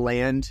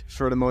bland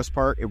for the most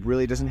part. It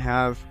really doesn't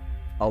have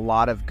a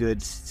lot of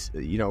good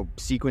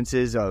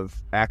sequences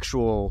of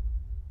actual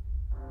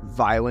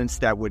violence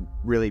that would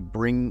really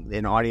bring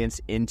an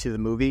audience into the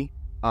movie.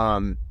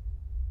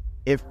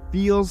 It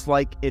feels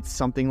like it's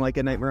something like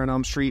A Nightmare on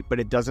Elm Street, but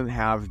it doesn't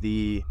have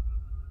the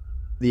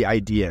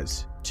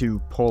ideas to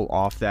pull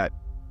off that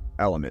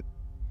element.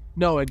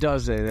 No, it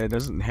doesn't. It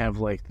doesn't have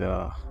like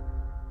the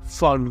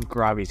fun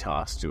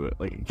gravitas to it.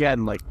 Like,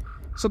 again, like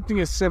something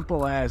as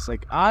simple as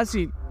like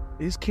Ozzy,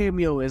 his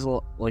cameo is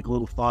like a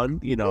little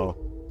fun,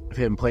 of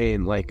him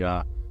playing like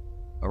a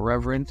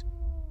reverend.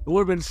 It would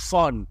have been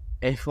fun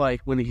if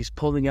like when he's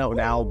pulling out an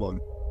album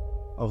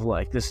of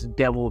like this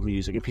devil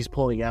music, if he's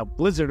pulling out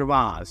Blizzard of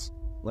Oz,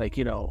 like,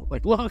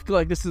 like look,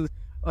 like this is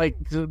like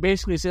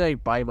basically say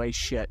like buy my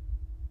shit,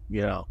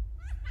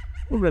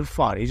 Would have been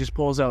fun. He just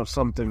pulls out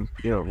something,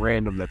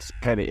 random that's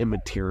kind of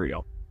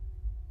immaterial.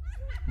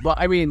 But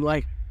I mean,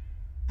 like,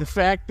 the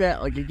fact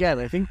that, like, again,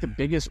 I think the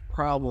biggest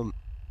problem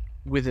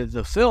with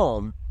the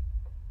film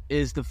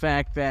is the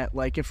fact that,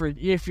 like,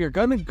 if you're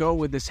gonna go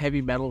with this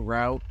heavy metal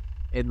route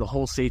and the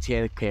whole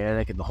satanic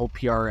panic and the whole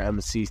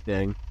PRMC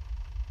thing,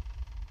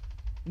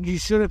 you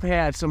should have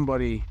had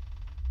somebody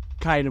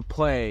kind of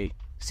play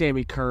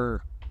Sammy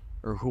Kerr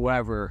or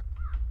whoever,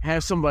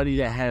 have somebody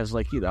that has,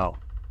 like,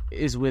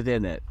 is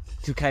within it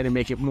to kind of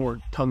make it more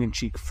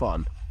tongue-in-cheek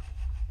fun.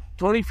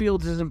 Tony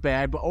Fields isn't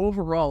bad, but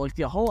overall, like,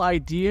 the whole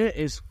idea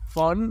is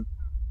fun,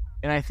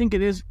 and I think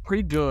it is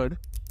pretty good,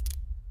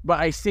 but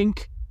I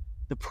think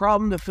the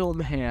problem the film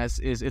has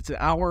is it's an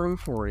hour and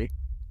 40.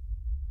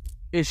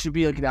 It should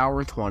be like an hour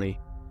and 20,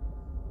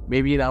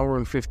 maybe an hour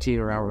and 15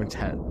 or hour and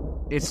 10.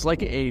 It's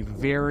like a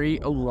very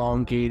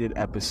elongated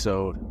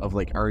episode of,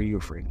 like, Are You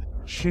Afraid of the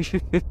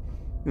Dark?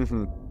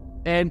 Mm-hmm.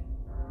 And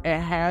it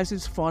has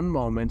its fun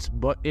moments,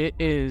 but it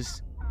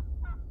is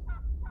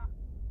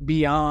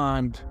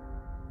beyond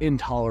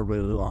intolerably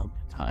long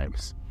at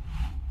times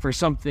for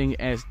something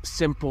as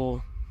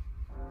simple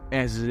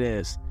as it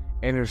is.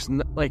 And there's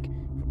like,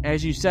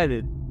 as you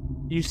said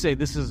you say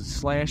this is a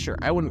slasher.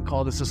 I wouldn't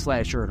call this a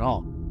slasher at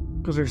all,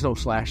 because there's no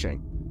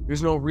slashing.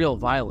 There's no real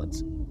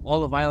violence.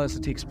 All the violence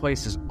that takes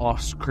place is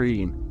off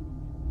screen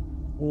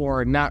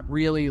or not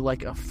really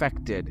like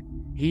affected.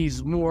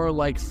 He's more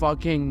like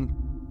fucking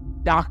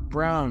Doc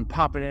Brown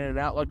popping in and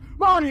out like,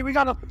 Marty, we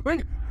gotta go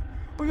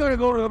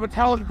to the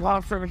Metallica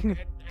concert.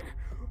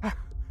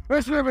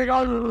 It's gonna be a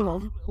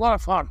lot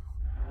of fun.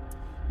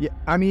 Yeah,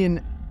 I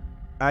mean,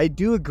 I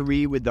do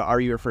agree with the Are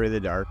You Afraid of the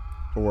Dark,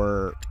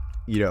 or,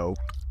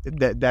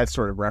 that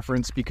sort of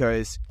reference,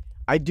 because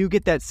I do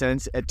get that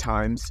sense at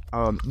times,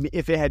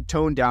 if it had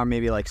toned down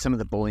maybe like some of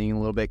the bullying a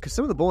little bit, because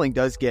some of the bullying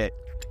does get,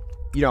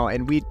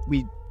 and we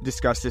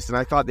discussed this, and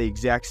I thought the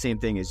exact same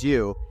thing as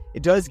you.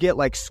 It does get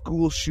like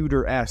school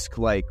shooter-esque,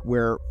 like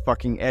where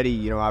fucking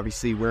Eddie,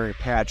 obviously wearing a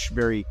patch,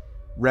 very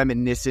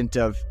reminiscent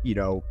of,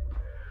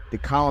 the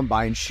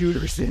Columbine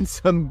shooters in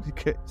some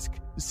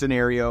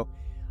scenario,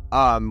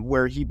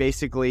 where he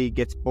basically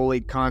gets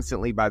bullied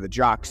constantly by the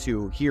jocks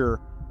who here,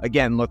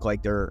 again, look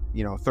like they're,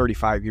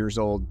 35 years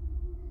old,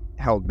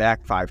 held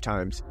back 5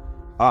 times.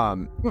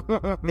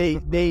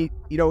 They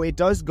it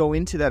does go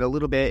into that a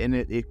little bit, and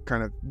it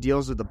kind of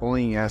deals with the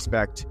bullying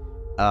aspect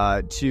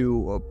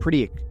to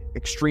pretty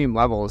extreme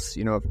levels.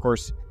 Of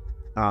course,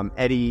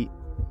 Eddie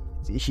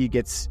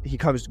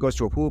goes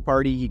to a pool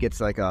party. He gets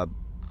like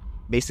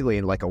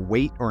basically like a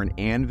weight or an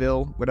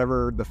anvil,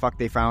 whatever the fuck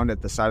they found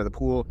at the side of the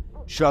pool,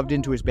 shoved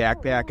into his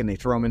backpack, and they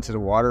throw him into the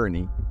water, and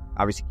he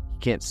obviously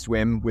can't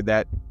swim with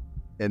that,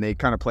 and they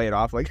kind of play it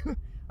off like,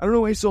 I don't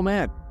know why he's so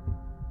mad.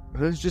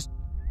 There's just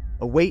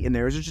a weight in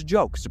there. It's just a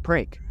joke. It's a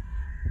prank.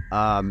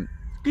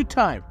 Good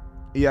time.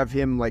 You have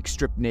him like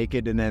stripped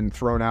naked and then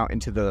thrown out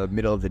into the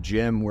middle of the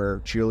gym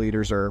where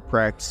cheerleaders are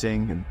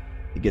practicing, and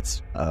he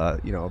gets a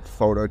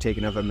photo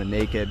taken of him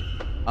naked.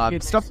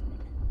 Stuff.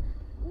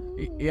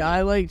 Yeah,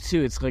 I like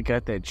too. It's like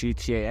got that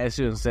GTA. As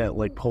soon as that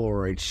like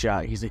Polaroid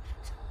shot, he's like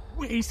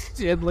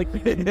wasted. Like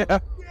yeah.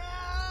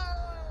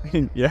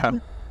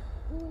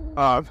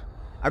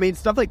 I mean,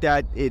 stuff like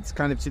that. It's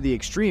kind of to the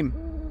extreme.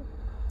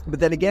 But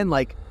then again,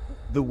 like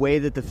the way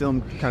that the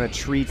film kind of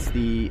treats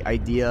the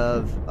idea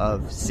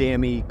of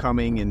Sammy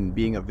coming and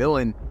being a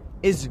villain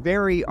is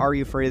very Are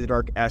You Afraid of the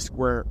Dark-esque,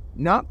 where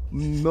not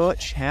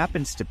much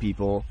happens to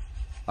people.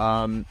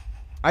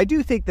 I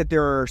do think that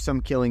there are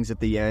some killings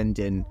at the end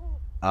and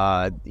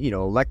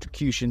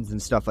electrocutions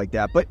and stuff like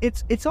that, but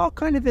it's all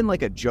kind of in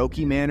like a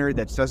jokey manner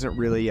that doesn't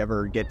really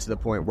ever get to the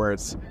point where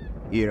it's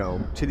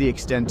to the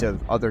extent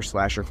of other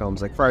slasher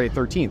films like Friday the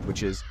 13th,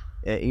 which is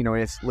in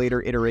its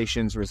later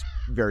iterations was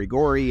very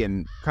gory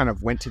and kind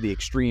of went to the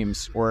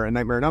extremes, or A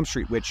Nightmare on Elm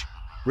Street, which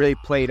really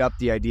played up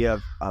the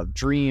idea of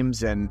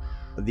dreams and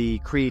the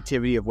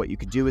creativity of what you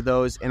could do with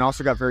those, and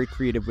also got very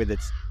creative with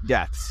its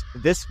deaths.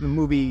 This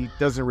movie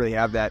doesn't really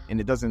have that,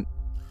 and it doesn't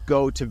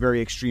go to very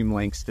extreme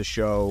lengths to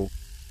show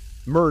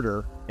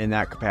murder in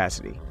that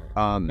capacity.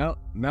 Not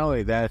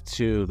only that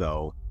too,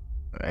 though.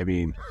 I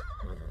mean,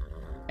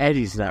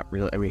 Eddie's not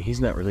really. I mean, he's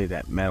not really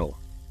that metal.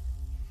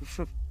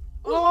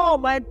 Oh,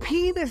 my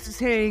penis is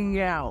hanging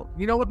out.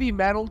 You know what? Be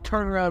metal.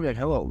 Turn around and be like,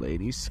 "Hello,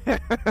 ladies."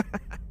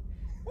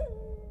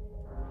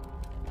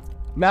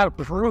 Not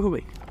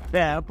approving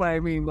that, but I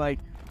mean, like,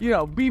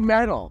 be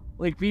metal.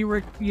 Like, be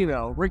Rick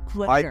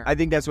Flair. I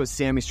think that's what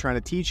Sammy's trying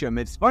to teach him.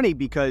 It's funny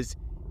because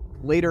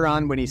later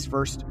on when he's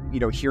first,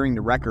 hearing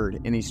the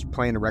record and he's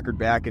playing the record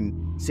back,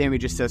 and Sammy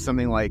just says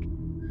something like,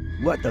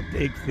 "Let the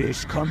big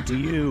fish come to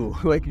you."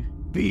 Like,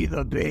 be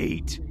the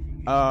bait.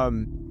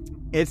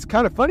 It's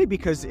kind of funny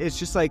because it's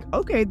just like,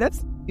 okay,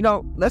 that's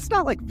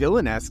not like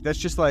villain-esque. That's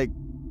just like,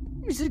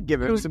 you should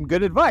give him some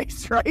good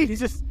advice, right? He's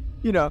just,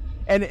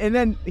 and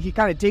then he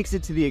kind of takes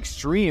it to the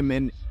extreme,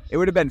 and it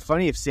would have been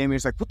funny if Sammy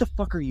was like, "What the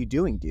fuck are you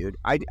doing, dude?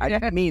 I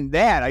didn't mean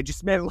that. I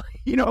just meant,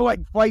 like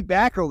fight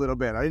back a little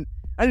bit. I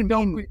didn't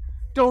mean...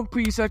 Don't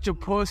be such a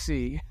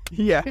pussy."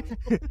 Yeah.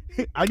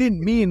 I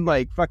didn't mean,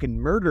 like, fucking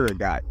murder a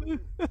guy.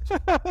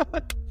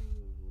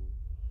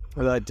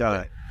 But,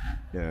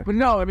 yeah. But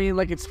no, I mean,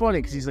 like, it's funny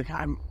because he's like,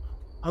 I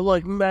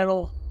like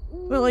metal.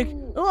 I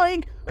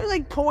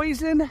like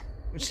Poison.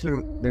 Which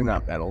they're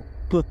not metal.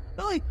 But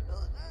I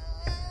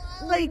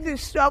like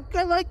this stuff.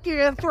 I like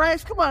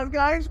Anthrax. Come on,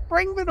 guys.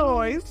 Bring the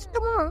noise.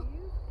 Come on.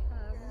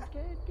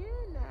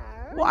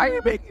 Why are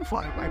you making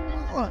fun of my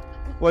blood?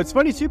 Well, it's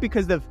funny, too,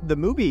 because the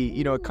movie,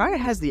 it kind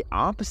of has the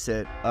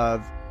opposite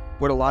of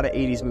what a lot of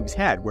 80s movies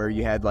had, where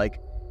you had,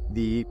 like,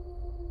 the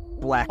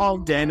black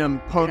denim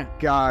punk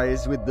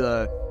guys with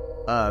the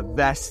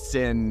vests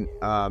and...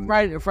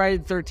 Friday the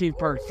 13th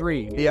Part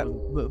 3. Yeah.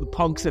 The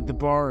punks at the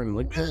bar and,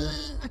 like,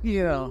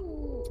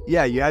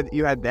 Yeah,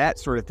 you had that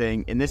sort of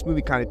thing, and this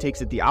movie kind of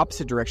takes it the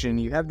opposite direction.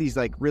 You have these,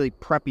 like, really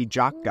preppy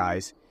jock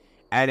guys,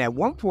 and at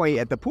one point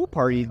at the pool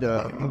party,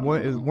 the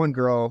one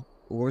girl...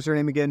 What was her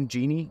name again?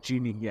 Jeannie?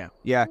 Jeannie, yeah.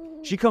 Yeah.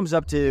 She comes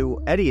up to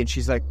Eddie and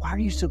she's like, "Why are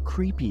you so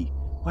creepy?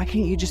 Why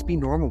can't you just be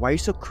normal? Why are you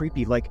so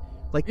creepy?" Like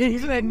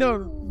he's like, no,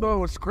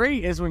 what's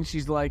great is when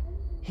he's like,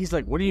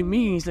 "What do you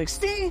mean?" He's like,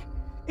 "See,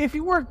 if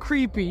you weren't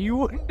creepy, you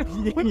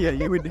wouldn't." Yeah,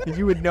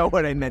 you would know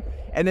what I meant.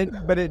 And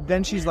then,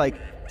 then she's like,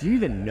 "Do you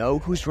even know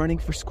who's running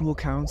for school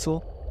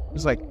council?" I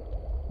was like,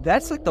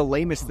 that's like the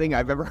lamest thing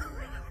I've ever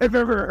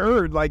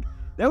heard. Like,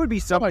 that would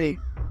be somebody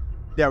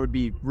that would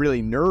be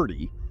really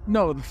nerdy.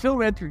 No, the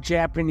film entered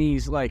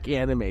Japanese, like,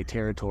 anime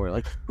territory.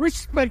 Like,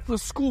 respect the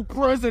school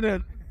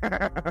president.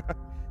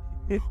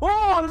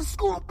 Oh, the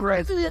school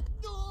president.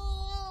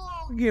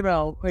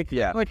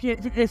 Yeah. Like,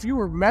 if you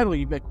were metal,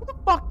 you'd be like, who the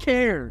fuck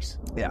cares?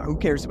 Yeah, who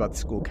cares about the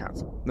school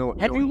council? No.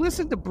 Have you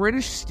listened to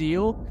British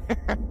Steel?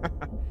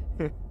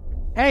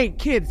 Hey,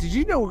 kids, did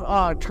you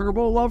know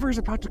Turbo Lover's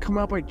about to come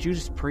out by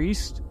Judas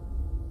Priest?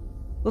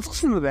 Let's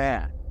listen to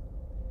that.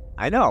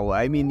 I know.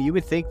 I mean, you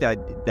would think that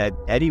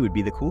Eddie would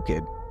be the cool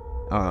kid.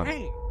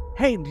 Hey,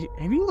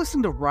 have you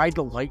listened to Ride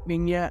the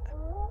Lightning yet?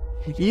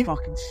 You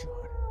fucking should.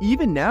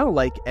 Even now,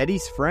 like,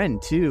 Eddie's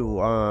friend, too,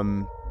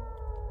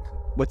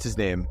 what's his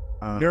name?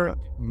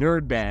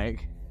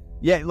 Nerdbag.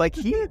 Yeah, like,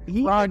 he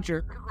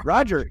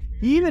Roger,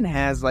 he even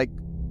has, like,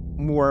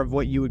 more of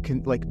what you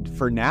would, like,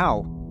 for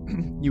now,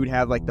 you would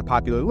have, like, the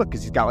popular look,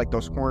 because he's got, like,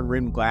 those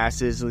horn-rimmed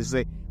glasses, he's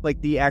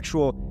like the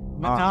actual...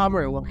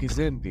 Madonna look is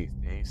in these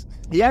days.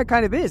 Yeah, it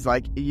kind of is,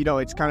 like,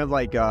 it's kind of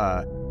like,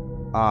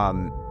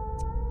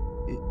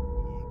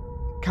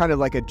 kind of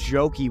like a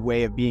jokey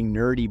way of being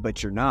nerdy,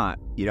 but you're not.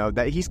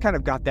 That he's kind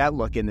of got that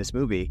look in this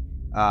movie.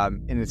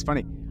 And it's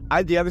funny.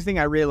 The other thing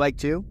I really like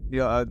too,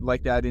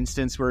 like that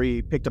instance where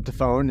he picked up the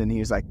phone and he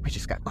was like, "We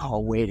just got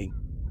call waiting.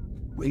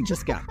 We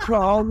just got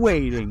call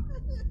waiting."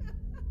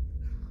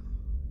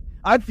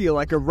 I feel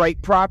like a right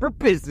proper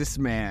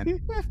businessman.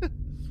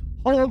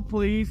 Hold,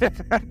 please.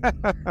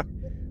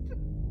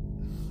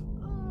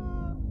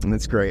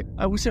 That's great.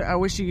 I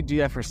wish you could do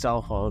that for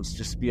cell phones.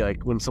 Just be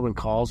like, when someone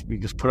calls, we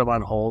just put them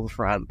on hold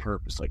for on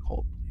purpose. Like,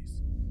 hold,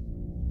 please.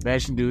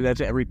 Imagine doing that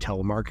to every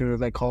telemarketer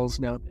that calls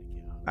now.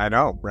 I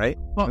know, right?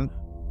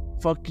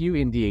 Fuck you,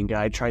 Indian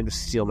guy, trying to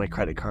steal my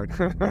credit card.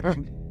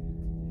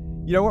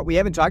 You know what we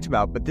haven't talked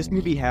about, but this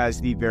movie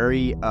has the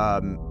very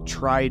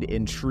tried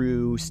and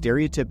true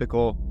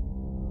stereotypical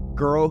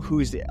girl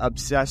who's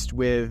obsessed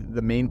with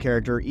the main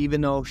character,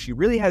 even though she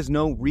really has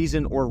no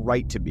reason or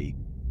right to be,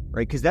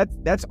 right? Because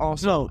that's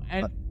also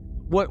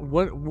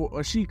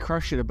what's she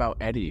crushing about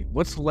Eddie?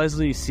 What's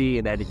Leslie see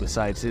in Eddie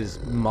besides his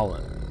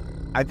mullet?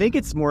 I think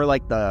it's more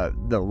like the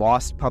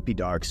lost puppy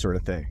dog sort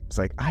of thing. It's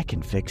like, I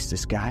can fix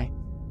this guy,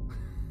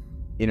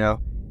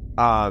 Don't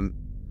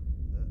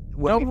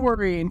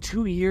worry, in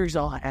 2 years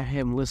I'll have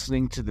him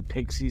listening to the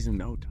Pixies in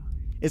no time.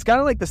 It's kind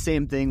of like the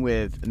same thing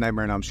with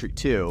Nightmare on Elm Street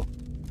 2,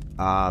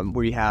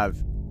 where you have,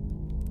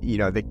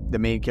 the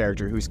main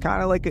character who's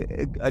kind of like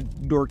a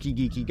dorky,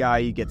 geeky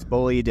guy. He gets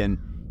bullied, and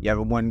you have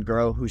one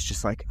girl who's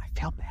just like, I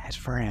feel bad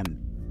for him.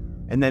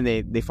 And then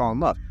they fall in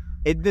love.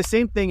 The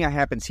same thing that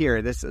happens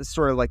here. This is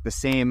sort of like the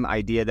same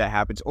idea that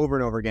happens over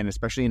and over again,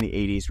 especially in the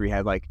 80s, where you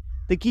had like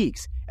the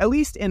geeks. At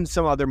least in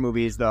some other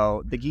movies,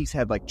 though, the geeks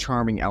had like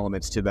charming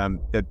elements to them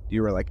that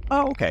you were like,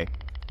 oh, okay,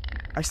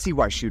 I see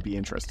why she would be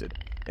interested.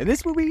 In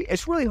this movie,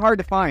 it's really hard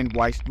to find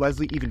why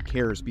Leslie even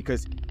cares,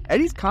 because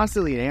Eddie's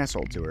constantly an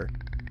asshole to her.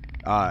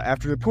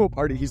 After the pool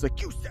party, he's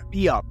like, you set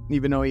me up,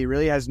 even though he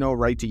really has no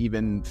right to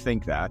even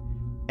think that.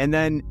 And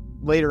then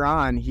later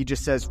on, he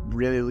just says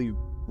really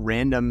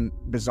random,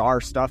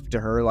 bizarre stuff to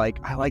her, like,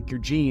 I like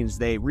your jeans,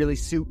 they really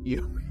suit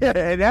you.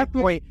 At that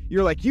point,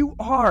 you're like, you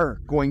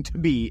are going to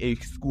be a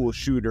school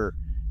shooter.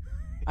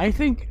 I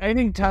think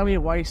Tommy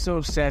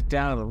Wiseau sat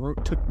down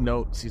and took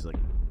notes. He's like,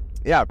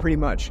 yeah, pretty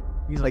much.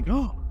 He's like,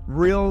 oh,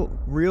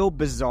 real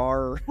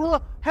bizarre.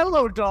 Well,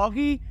 hello,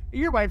 doggy.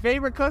 You're my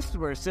favorite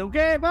customer, so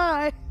okay,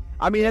 bye.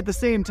 I mean, at the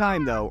same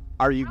time, though,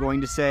 are you going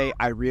to say,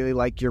 I really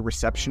like your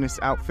receptionist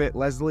outfit,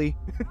 Leslie?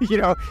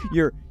 Your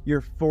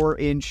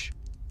 4-inch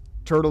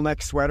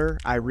turtleneck sweater,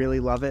 I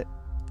really love it.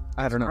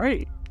 I don't know.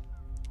 Right.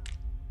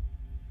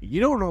 You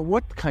don't know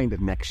what kind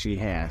of neck she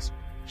has.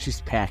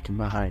 She's packing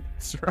behind.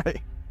 That's right.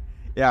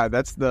 Yeah,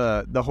 that's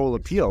the whole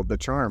appeal, the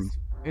charm.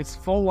 It's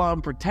full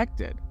on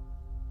protected.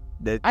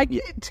 I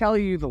can't tell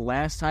you the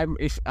last time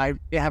if I've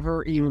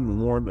ever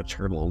even worn a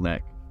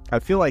turtleneck. I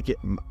feel like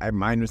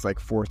mine was like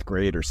 4th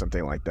grade or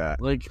something like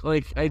that. Like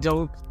I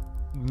don't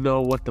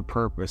know what the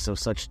purpose of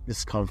such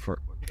discomfort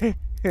would be.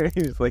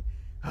 He was like,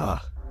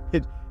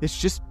 it's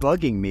just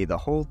bugging me the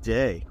whole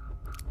day.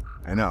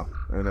 I know.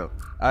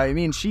 I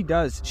mean, she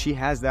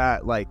has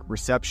that like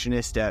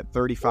receptionist at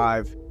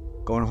 35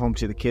 going home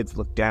to the kids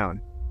look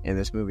down in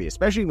this movie,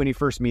 especially when you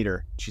first meet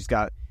her. She's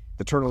got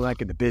the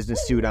turtleneck and the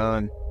business suit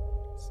on.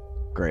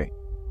 Great.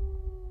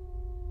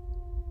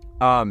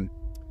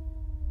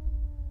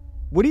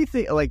 What do you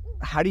think, like,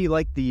 how do you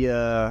like the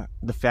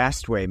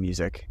Fastway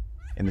music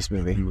in this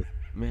movie?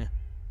 Man,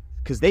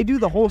 because they do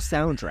the whole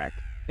soundtrack.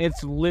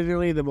 It's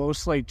literally the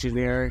most like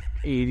generic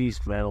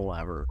 80s metal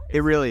ever.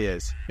 It really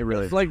is.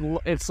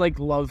 It's like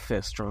Love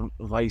Fist from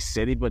Vice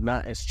City, but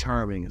not as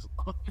charming as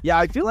Love Fist. Yeah,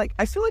 I feel like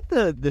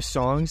the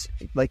songs,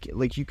 like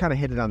you kind of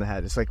hit it on the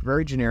head. It's like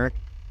very generic.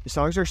 The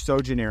songs are so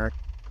generic,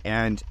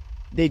 and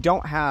they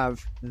don't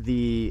have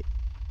the,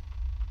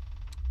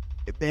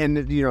 and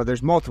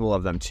there's multiple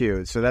of them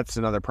too. So that's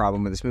another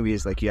problem with this movie,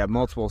 is like you have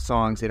multiple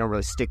songs, they don't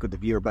really stick with the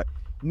viewer, but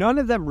none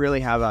of them really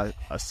have a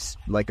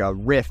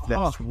riff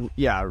that's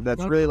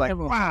really like,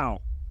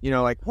 wow.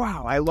 Like,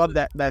 wow, I love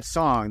that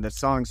song. That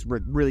song's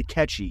really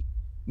catchy.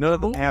 None of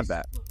them have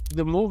that.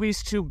 The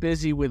movie's too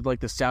busy with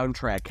like the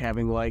soundtrack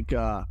having like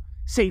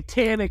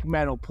satanic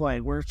metal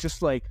playing, where it's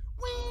just like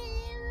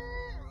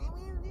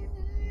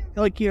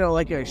like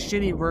a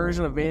shitty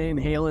version of Van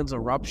Halen's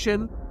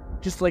Eruption,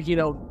 just like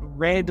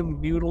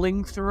random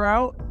noodling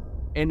throughout,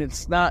 and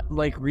it's not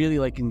like really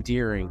like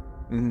endearing.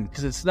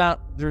 Because it's not,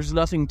 there's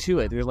nothing to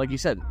it. There's, like you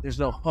said, there's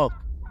no hook.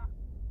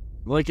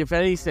 Like, if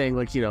anything,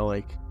 like,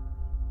 you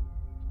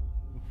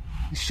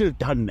should have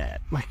done that.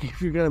 Like,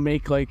 if you're going to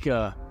make, like,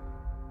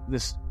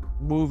 this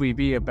movie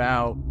be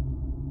about,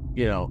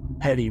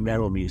 heavy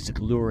metal music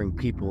luring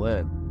people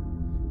in,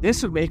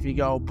 this would make me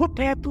go, put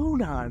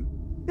Baboon on.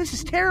 This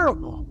is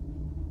terrible.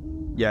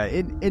 Yeah,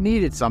 it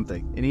needed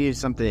something. It needed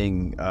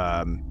something,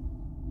 I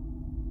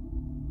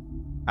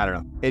don't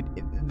know.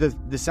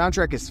 The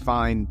soundtrack is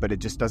fine, but it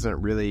just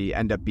doesn't really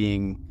end up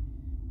being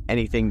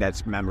anything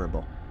that's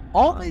memorable.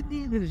 All they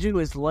needed to do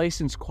is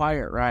license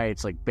Quiet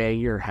Riot's like Bang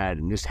Your Head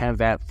and just have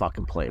that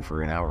fucking play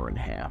for an hour and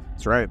a half.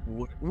 That's right.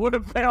 Would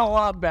have been a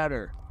lot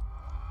better.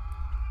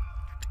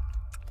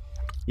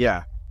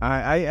 Yeah.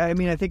 I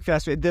mean, I think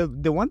Fastway.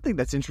 The one thing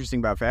that's interesting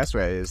about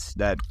Fastway is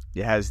that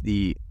it has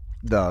the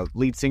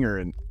lead singer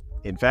in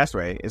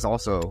Fastway is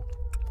also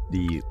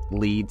the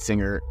lead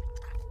singer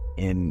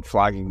in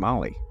Flogging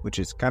Molly, which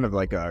is kind of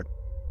like a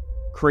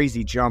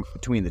crazy jump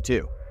between the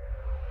two.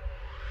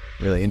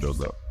 Really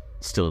interesting.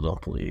 Still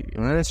don't believe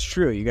you. Well, that's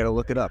true. You got to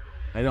look it up.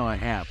 I know I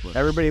have. But...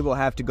 Everybody will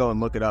have to go and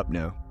look it up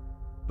now.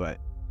 But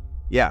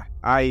yeah,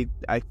 I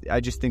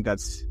just think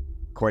that's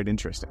quite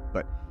interesting.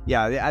 But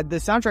yeah, the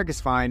soundtrack is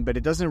fine, but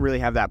it doesn't really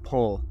have that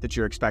pull that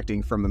you're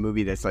expecting from a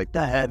movie that's like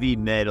the heavy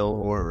metal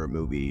horror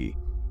movie.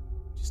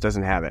 It just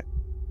doesn't have it.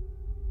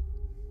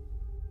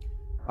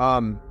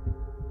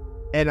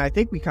 And I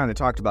think we kind of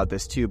talked about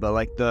this too, but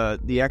like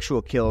the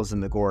actual kills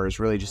and the gore is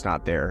really just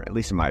not there, at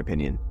least in my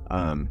opinion.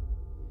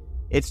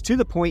 It's to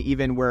the point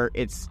even where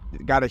it's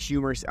got a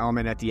humorous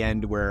element at the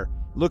end where it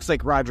looks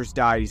like Roger's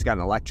died. He's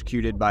gotten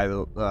electrocuted by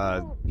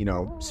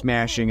the,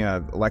 smashing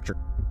a electric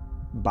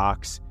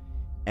box.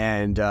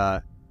 And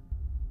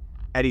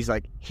Eddie's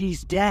like,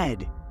 he's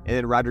dead. And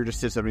then Roger just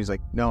sits up and he's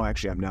like, no,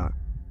 actually, I'm not.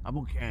 I'm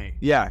okay.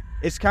 Yeah.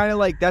 It's kind of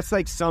like, that's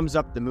like sums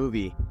up the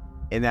movie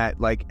in that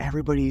like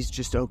everybody's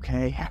just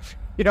okay.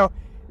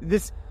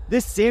 This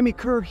Sammy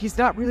Kerr, he's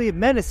not really a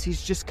menace.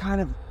 He's just kind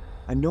of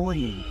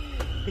annoying.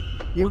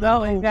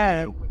 Like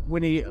that,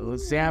 when he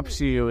zaps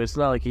you, it's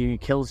not like he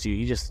kills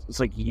you. It's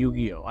like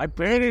Yu-Gi-Oh! I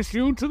banish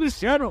you to the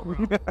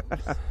shadow.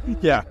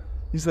 Yeah.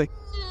 He's like,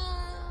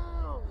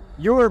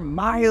 you're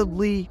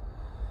mildly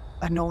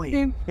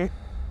annoying.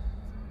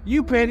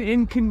 You've been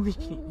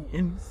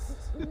inconvenienced.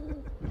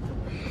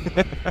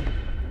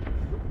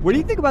 What do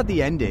you think about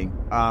the ending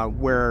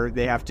where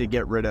they have to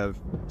get rid of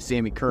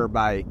Sammy Kerr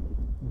by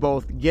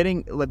both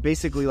getting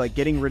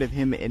rid of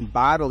him in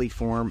bodily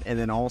form and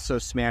then also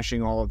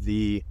smashing all of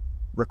the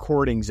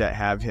recordings that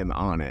have him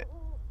on it?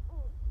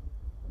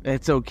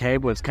 It's okay,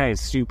 but it's kind of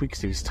stupid because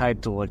he's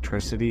tied to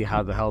electricity.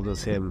 How the hell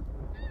does him,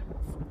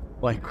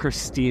 like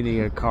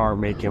Christining a car,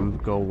 make him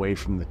go away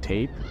from the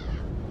tape?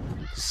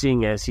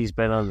 Seeing as he's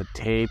been on the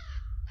tape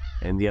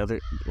and the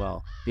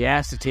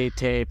acetate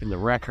tape and the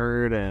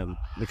record and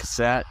the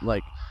cassette,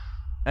 like,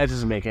 that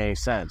doesn't make any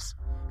sense.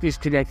 If he's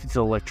connected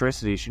to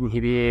electricity, shouldn't he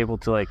be able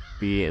to, like,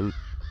 be in a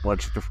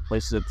bunch of different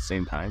places at the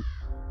same time?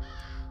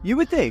 You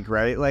would think,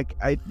 right? Like,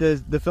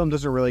 the film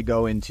doesn't really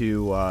go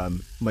into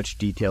much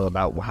detail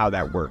about how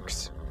that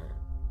works,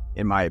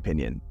 in my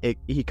opinion.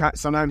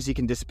 Sometimes he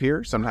can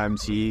disappear.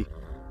 Sometimes he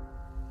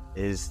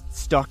is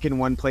stuck in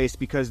one place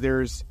because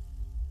there's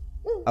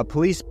a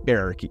police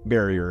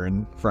barrier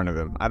in front of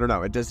him. I don't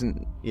know. It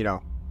doesn't,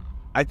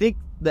 I think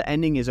the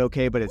ending is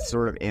okay, but it's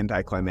sort of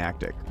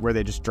anticlimactic, where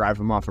they just drive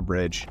him off a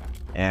bridge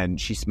and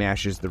she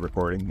smashes the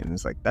recording and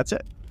it's like, that's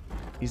it.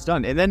 He's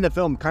done. And then the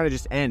film kind of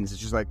just ends. It's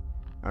just like,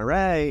 all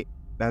right,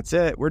 that's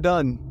it. We're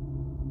done.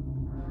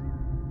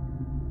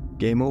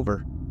 Game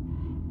over.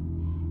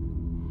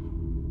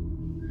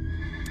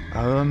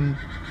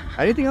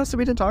 Anything else that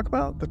we didn't talk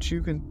about that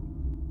you can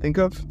think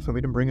of that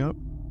we didn't bring up?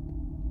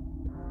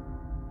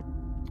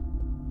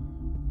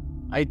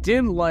 I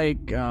did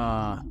like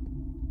the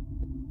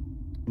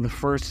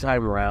first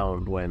time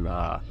around when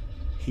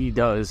he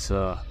does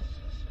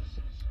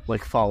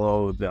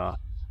follow the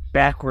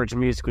backwards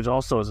music, which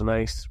also is a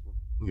nice,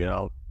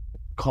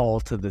 call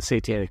to the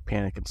satanic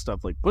panic and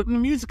stuff. Like putting the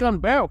music on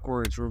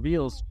backwards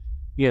reveals,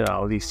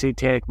 these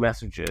satanic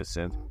messages,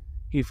 and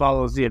he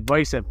follows the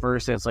advice at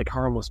first, and it's like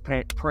harmless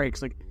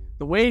pranks. Like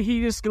the way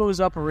he just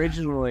goes up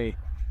originally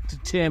to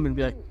Tim and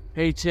be like,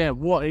 hey Tim,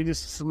 what? He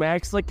just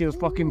smacks like his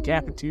fucking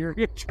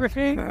cafeteria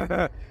tray.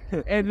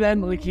 And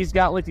then like he's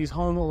got like these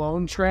Home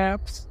Alone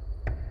traps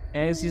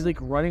as he's like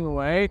running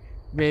away,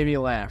 made me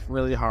laugh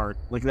really hard.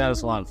 Like that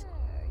was a lot of fun.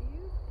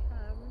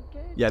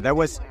 Yeah, that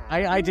was.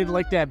 I did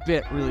like that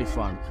bit. Really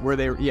fun. Where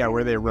they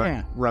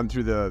run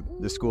through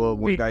the school.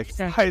 One guy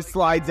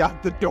slides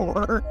out the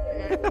door.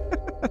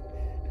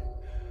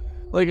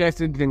 Like I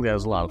did think that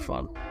was a lot of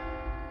fun.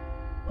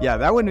 Yeah,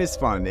 that one is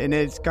fun, and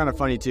it's kind of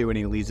funny too when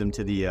he leads them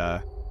to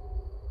the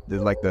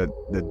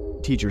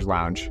teacher's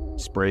lounge,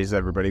 sprays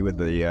everybody with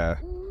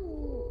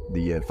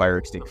the fire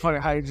extinguisher. Fire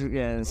hydrant.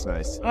 Yeah, that's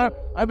nice.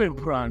 I've been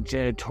put on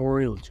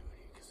janitorial duty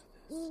because of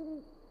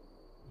this.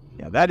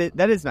 Yeah,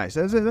 that is nice.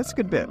 That's a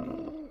good bit.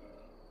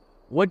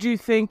 What do you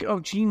think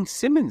of Gene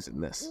Simmons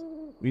in this?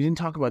 We didn't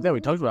talk about that. We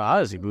talked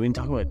about Ozzy, but we didn't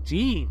talk about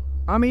Gene.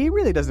 I mean, he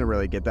really doesn't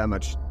really get that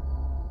much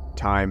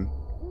time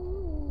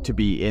to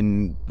be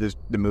in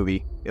the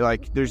movie.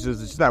 Like, there's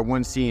just that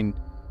one scene,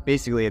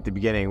 basically at the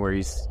beginning, where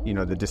he's,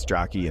 the disc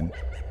jockey and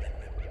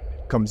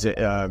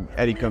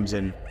Eddie comes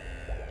in,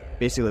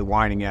 basically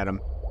whining at him.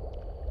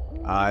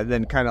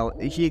 Then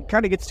he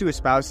kind of gets to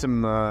espouse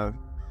some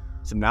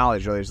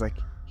knowledge. Really, he's like,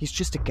 he's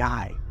just a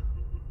guy.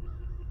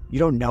 You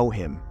don't know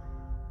him.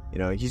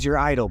 He's your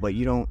idol, but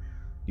you've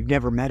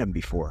never met him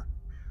before.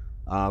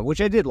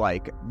 Which I did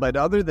like, but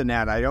other than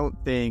that, I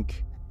don't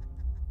think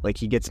like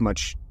he gets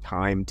much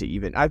time to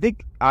even. I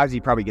think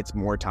Ozzy probably gets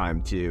more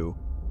time to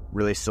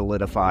really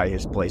solidify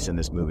his place in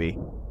this movie.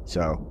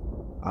 So,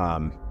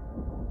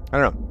 I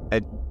don't know.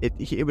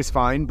 It was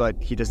fine, but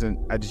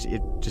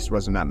it just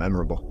wasn't that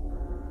memorable.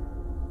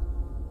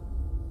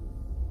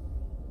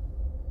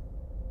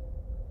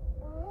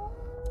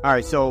 All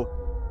right, so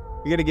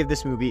we're going to give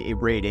this movie a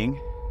rating.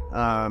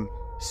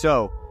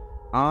 So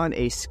on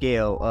a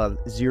scale of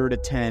 0 to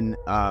 10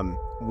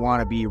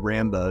 wannabe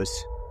Rambos,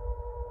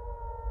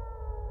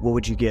 what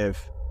would you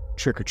give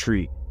Trick or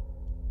Treat?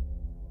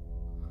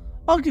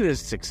 I'll give it a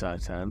 6 out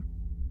of 10.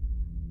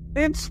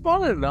 It's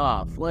fun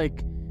enough.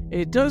 Like,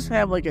 it does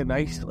have, like, a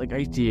nice, like,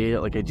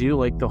 idea. Like, I do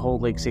like the whole,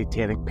 like,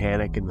 satanic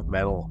panic and the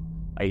metal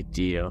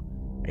idea.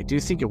 I do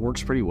think it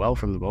works pretty well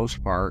for the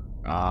most part,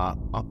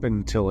 up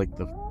until, like,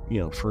 the,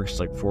 first,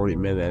 like, 40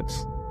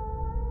 minutes.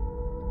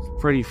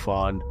 It's pretty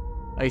fun.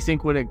 I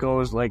think when it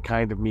goes, like,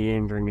 kind of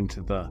meandering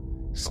into the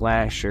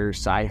slasher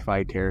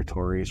sci-fi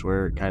territories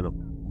where it kind of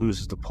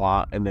loses the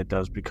plot and it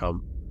does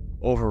become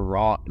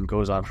overwrought and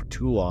goes on for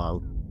too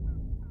long,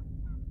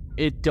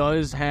 it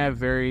does have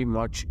very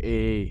much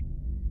a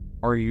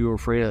Are You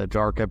Afraid of the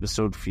Dark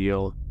episode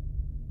feel.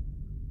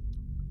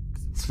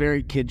 It's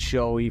very kid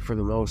showy for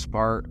the most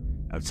part,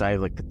 outside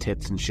of, like, the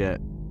tits and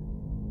shit.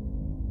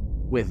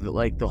 With,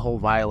 like, the whole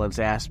violence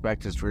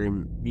aspect is very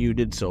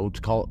muted, so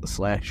to call it the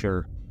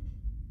slasher,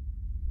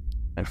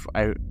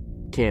 I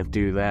can't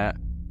do that.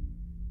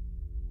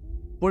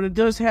 But it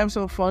does have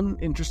some fun,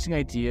 interesting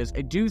ideas.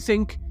 I do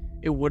think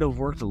it would have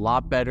worked a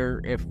lot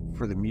better if,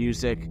 for the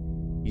music,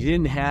 you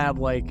didn't have,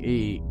 like,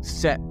 a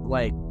set,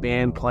 like,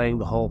 band playing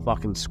the whole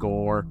fucking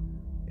score.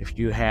 If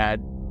you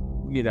had,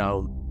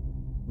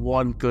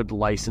 one good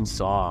licensed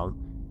song,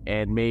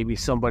 and maybe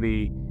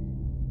somebody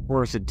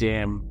worth a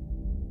damn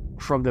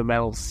from the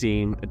metal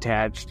scene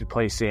attached to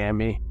play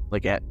Sammy,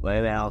 like at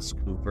Alice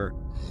Cooper,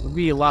 would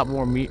be a lot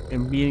more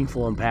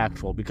meaningful and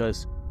impactful,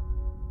 because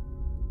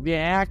the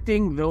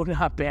acting, though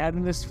not bad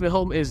in this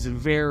film, is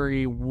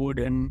very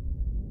wooden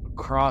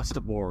across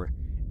the board.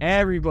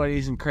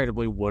 Everybody's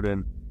incredibly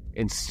wooden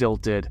and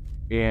stilted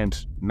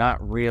and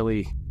not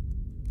really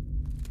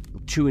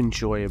too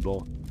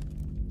enjoyable.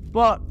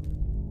 But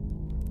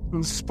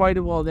in spite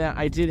of all that,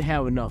 I did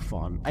have enough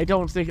fun. I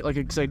don't think,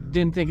 because I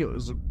didn't think it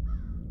was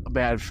a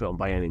bad film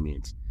by any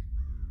means.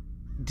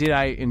 Did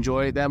I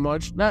enjoy it that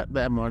much? Not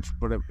that much,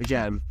 but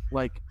again,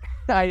 like,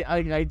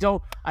 I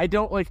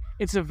don't like,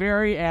 it's a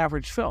very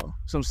average film.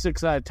 So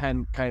 6 out of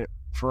 10 kind of,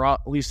 for at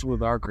least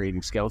with our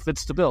grading scale,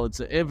 fits the bill. It's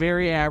a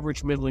very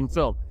average, middling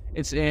film.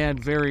 It's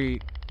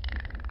very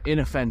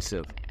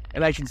inoffensive.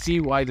 And I can see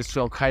why this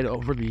film kind of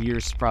over the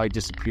years probably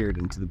disappeared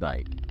into the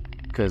night,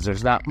 because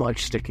there's not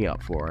much sticking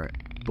up for it.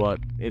 But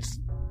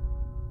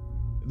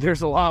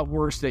there's a lot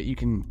worse that you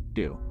can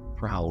do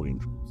for Halloween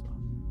films.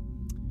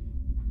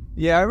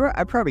 Yeah,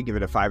 I'd probably give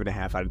it a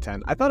 5.5 out of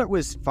 10. I thought it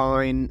was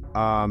fine.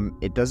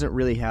 It doesn't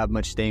really have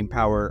much staying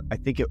power.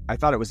 I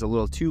thought it was a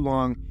little too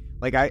long.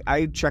 Like,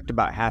 I checked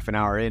about half an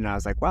hour in, and I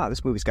was like, wow,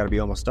 this movie's got to be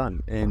almost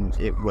done. And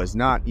it was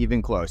not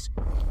even close.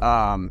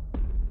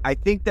 I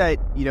think that,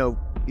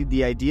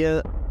 the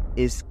idea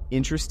is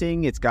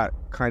interesting. It's got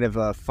kind of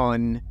a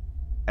fun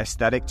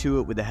aesthetic to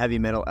it with the heavy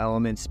metal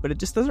elements, but it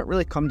just doesn't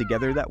really come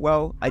together that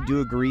well. I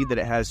do agree that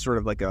it has sort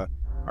of like a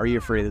Are You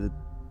Afraid of the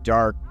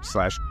Dark /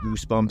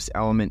 Goosebumps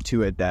element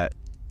to it that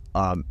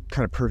kind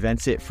of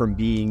prevents it from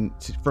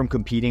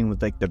competing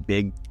with, like, the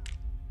big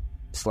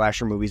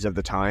slasher movies of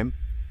the time.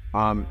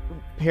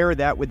 Pair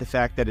that with the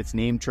fact that it's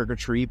named Trick or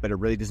Treat, but it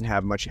really doesn't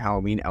have much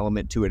Halloween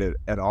element to it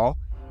at all.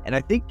 And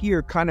I think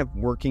you're kind of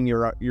working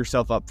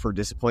yourself up for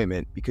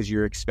disappointment, because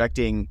you're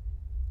expecting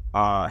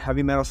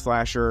heavy metal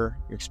slasher,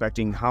 you're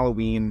expecting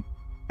Halloween,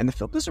 and the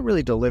film doesn't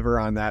really deliver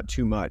on that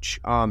too much.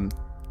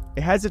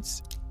 It has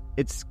its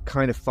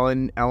kind of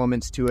fun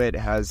elements to it. It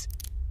has,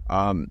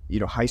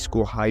 high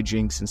school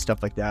hijinks and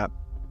stuff like that.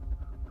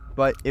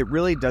 But it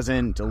really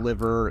doesn't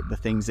deliver the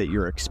things that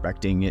you're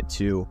expecting it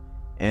to.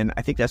 And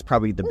I think that's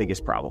probably the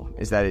biggest problem,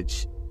 is that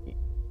it's,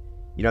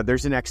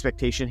 there's an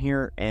expectation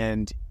here,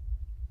 and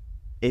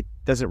it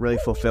doesn't really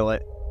fulfill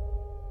it.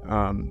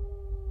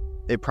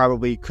 It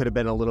probably could have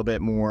been a little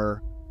bit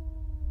more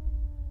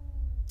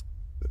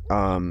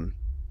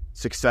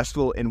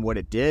successful in what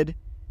it did,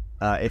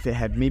 if it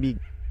had maybe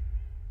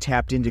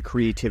tapped into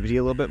creativity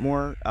a little bit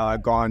more,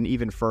 gone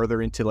even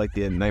further into, like,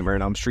 the Nightmare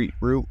on Elm Street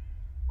route.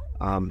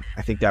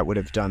 I think that would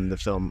have done the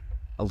film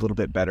a little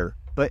bit better.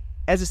 But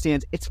as it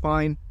stands, it's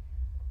fine.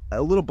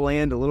 A little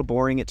bland, a little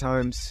boring at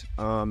times.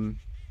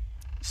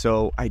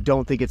 So I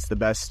don't think it's the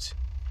best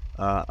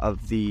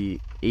of the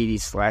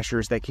 80s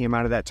slashers that came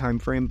out of that time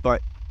frame.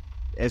 But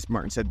as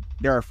Martin said,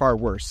 there are far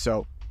worse.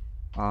 So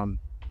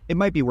it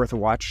might be worth a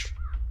watch,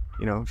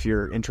 if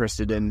you're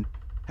interested in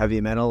heavy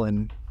metal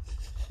and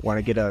want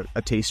to get a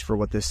taste for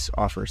what this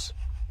offers.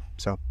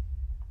 So,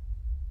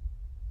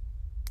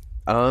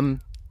 all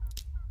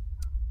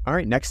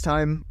right, next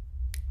time,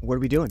 what are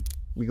we doing?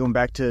 We going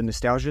back to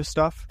nostalgia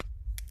stuff?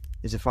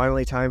 Is it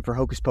finally time for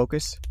Hocus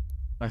Pocus?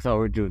 I thought we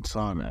were doing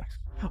Saw next.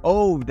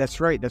 Oh, that's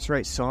right.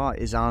 Saw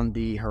is on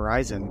the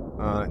horizon.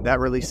 That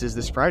releases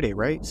this Friday,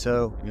 right?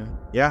 So,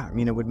 yeah,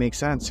 it would make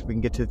sense. If we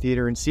can get to the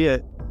theater and see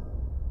it,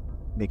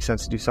 makes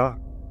sense to do Saw.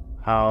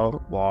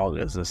 How long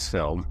is this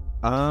film?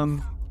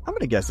 I'm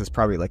gonna guess it's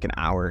probably like an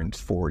hour and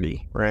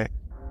 40, right?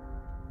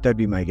 That'd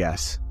be my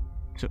guess.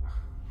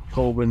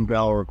 Tobin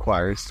Bell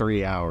requires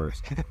 3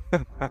 hours.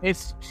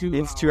 It's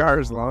 2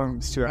 hours long.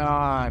 It's 2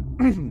 hours.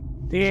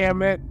 God.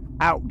 Damn it.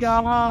 Out.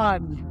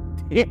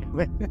 God. Damn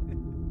it.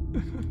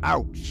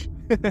 Ouch.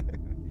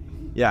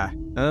 Yeah.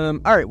 All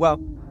right.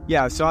 Well,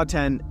 yeah. Saw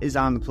 10 is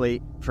on the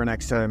plate for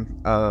next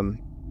time.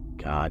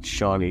 God,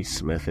 Shawnee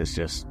Smith is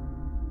just...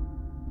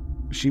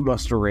 She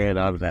must have ran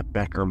out of that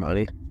Becker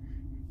money.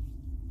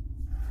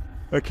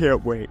 I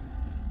can't wait.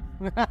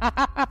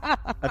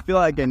 I feel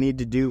like I need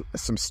to do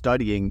some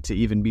studying to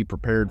even be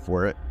prepared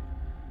for it.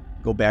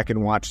 Go back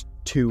and watch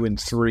 2 and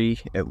 3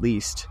 at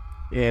least.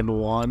 And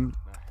 1.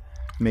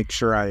 Make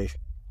sure I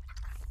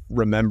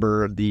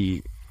remember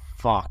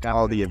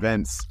all the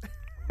events.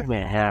 I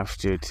may have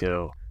to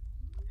too.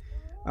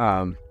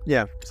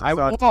 Yeah. I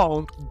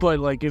won't, but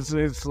like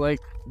it's like,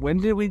 when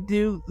did we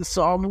do the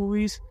Saw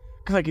movies?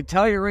 Because I can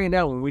tell you right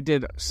now, when we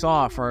did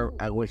Saw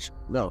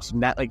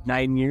not like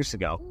 9 years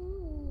ago,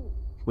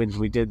 when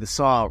we did the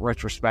Saw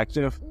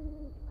retrospective,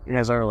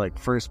 as our like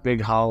first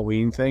big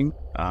Halloween thing.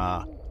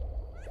 That's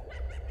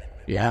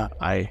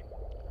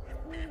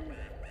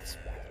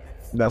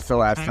the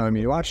last time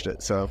you watched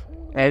it, so.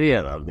 Any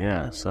of them,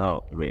 yeah.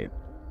 So I mean,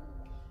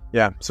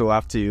 yeah. So we'll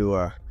have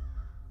to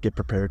get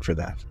prepared for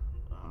that.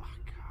 oh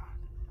God.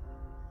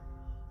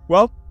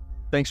 Well,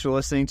 thanks for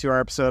listening to our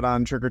episode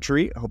on Trick or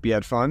Treat. I hope you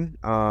had fun.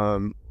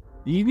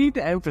 You need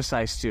to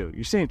emphasize too.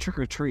 You're saying trick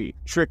or treat.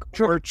 Trick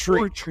or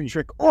treat.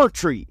 Trick or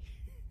treat.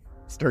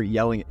 Start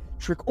yelling it.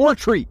 Trick or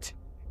treat.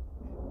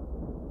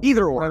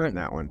 Either or in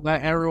that one.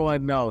 Let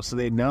everyone know so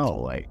they know.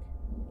 Like,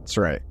 that's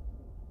right.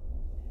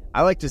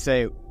 I like to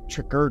say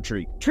trick or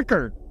treat. Trick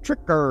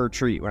or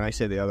treat when I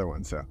say the other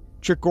one. So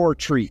trick or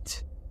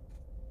treat.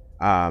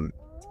 Hope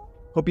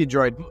you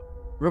enjoyed.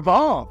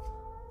 Revolve.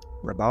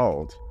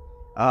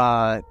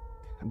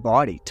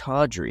 Body,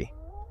 tawdry.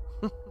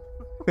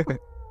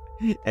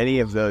 Any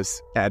of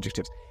those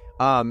adjectives.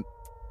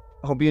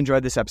 Hope you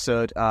enjoyed this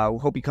episode.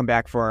 Hope you come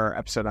back for our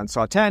episode on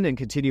Saw 10 and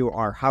continue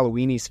our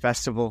Halloweenies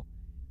festival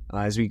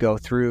as we go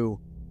through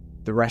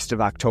the rest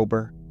of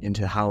October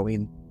into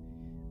Halloween.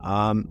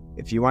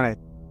 If you want to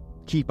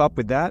keep up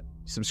with that,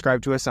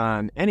 subscribe to us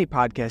on any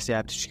podcast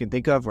app that you can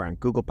think of. We're on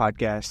Google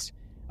Podcasts,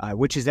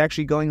 which is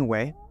actually going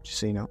away, just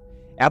so you know.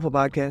 Apple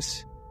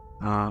Podcasts,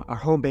 our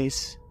home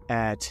base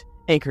at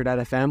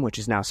Anchor.fm, which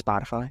is now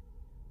Spotify.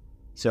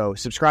 So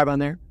subscribe on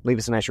there. Leave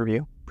us a nice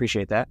review.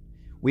 Appreciate that.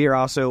 We are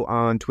also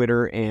on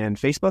Twitter and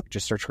Facebook.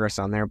 Just search for us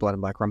on there, Blood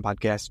and Black Rum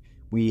Podcast.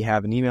 We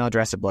have an email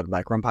address at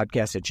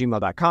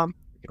bloodandblackrumpodcast@gmail.com.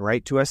 You can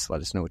write to us.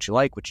 Let us know what you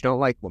like, what you don't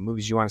like, what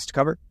movies you want us to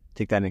cover.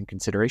 Take that in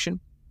consideration.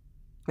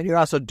 And you can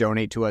also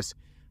donate to us.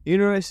 You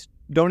know,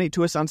 donate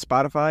to us on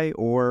Spotify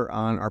or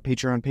on our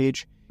Patreon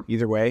page.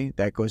 Either way,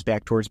 that goes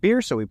back towards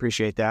beer, so we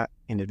appreciate that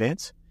in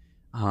advance.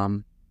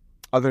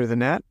 Other than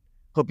that,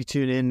 hope you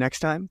tune in next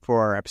time for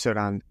our episode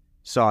on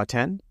Saw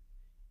 10.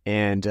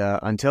 And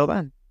until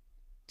then,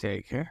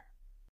 take care.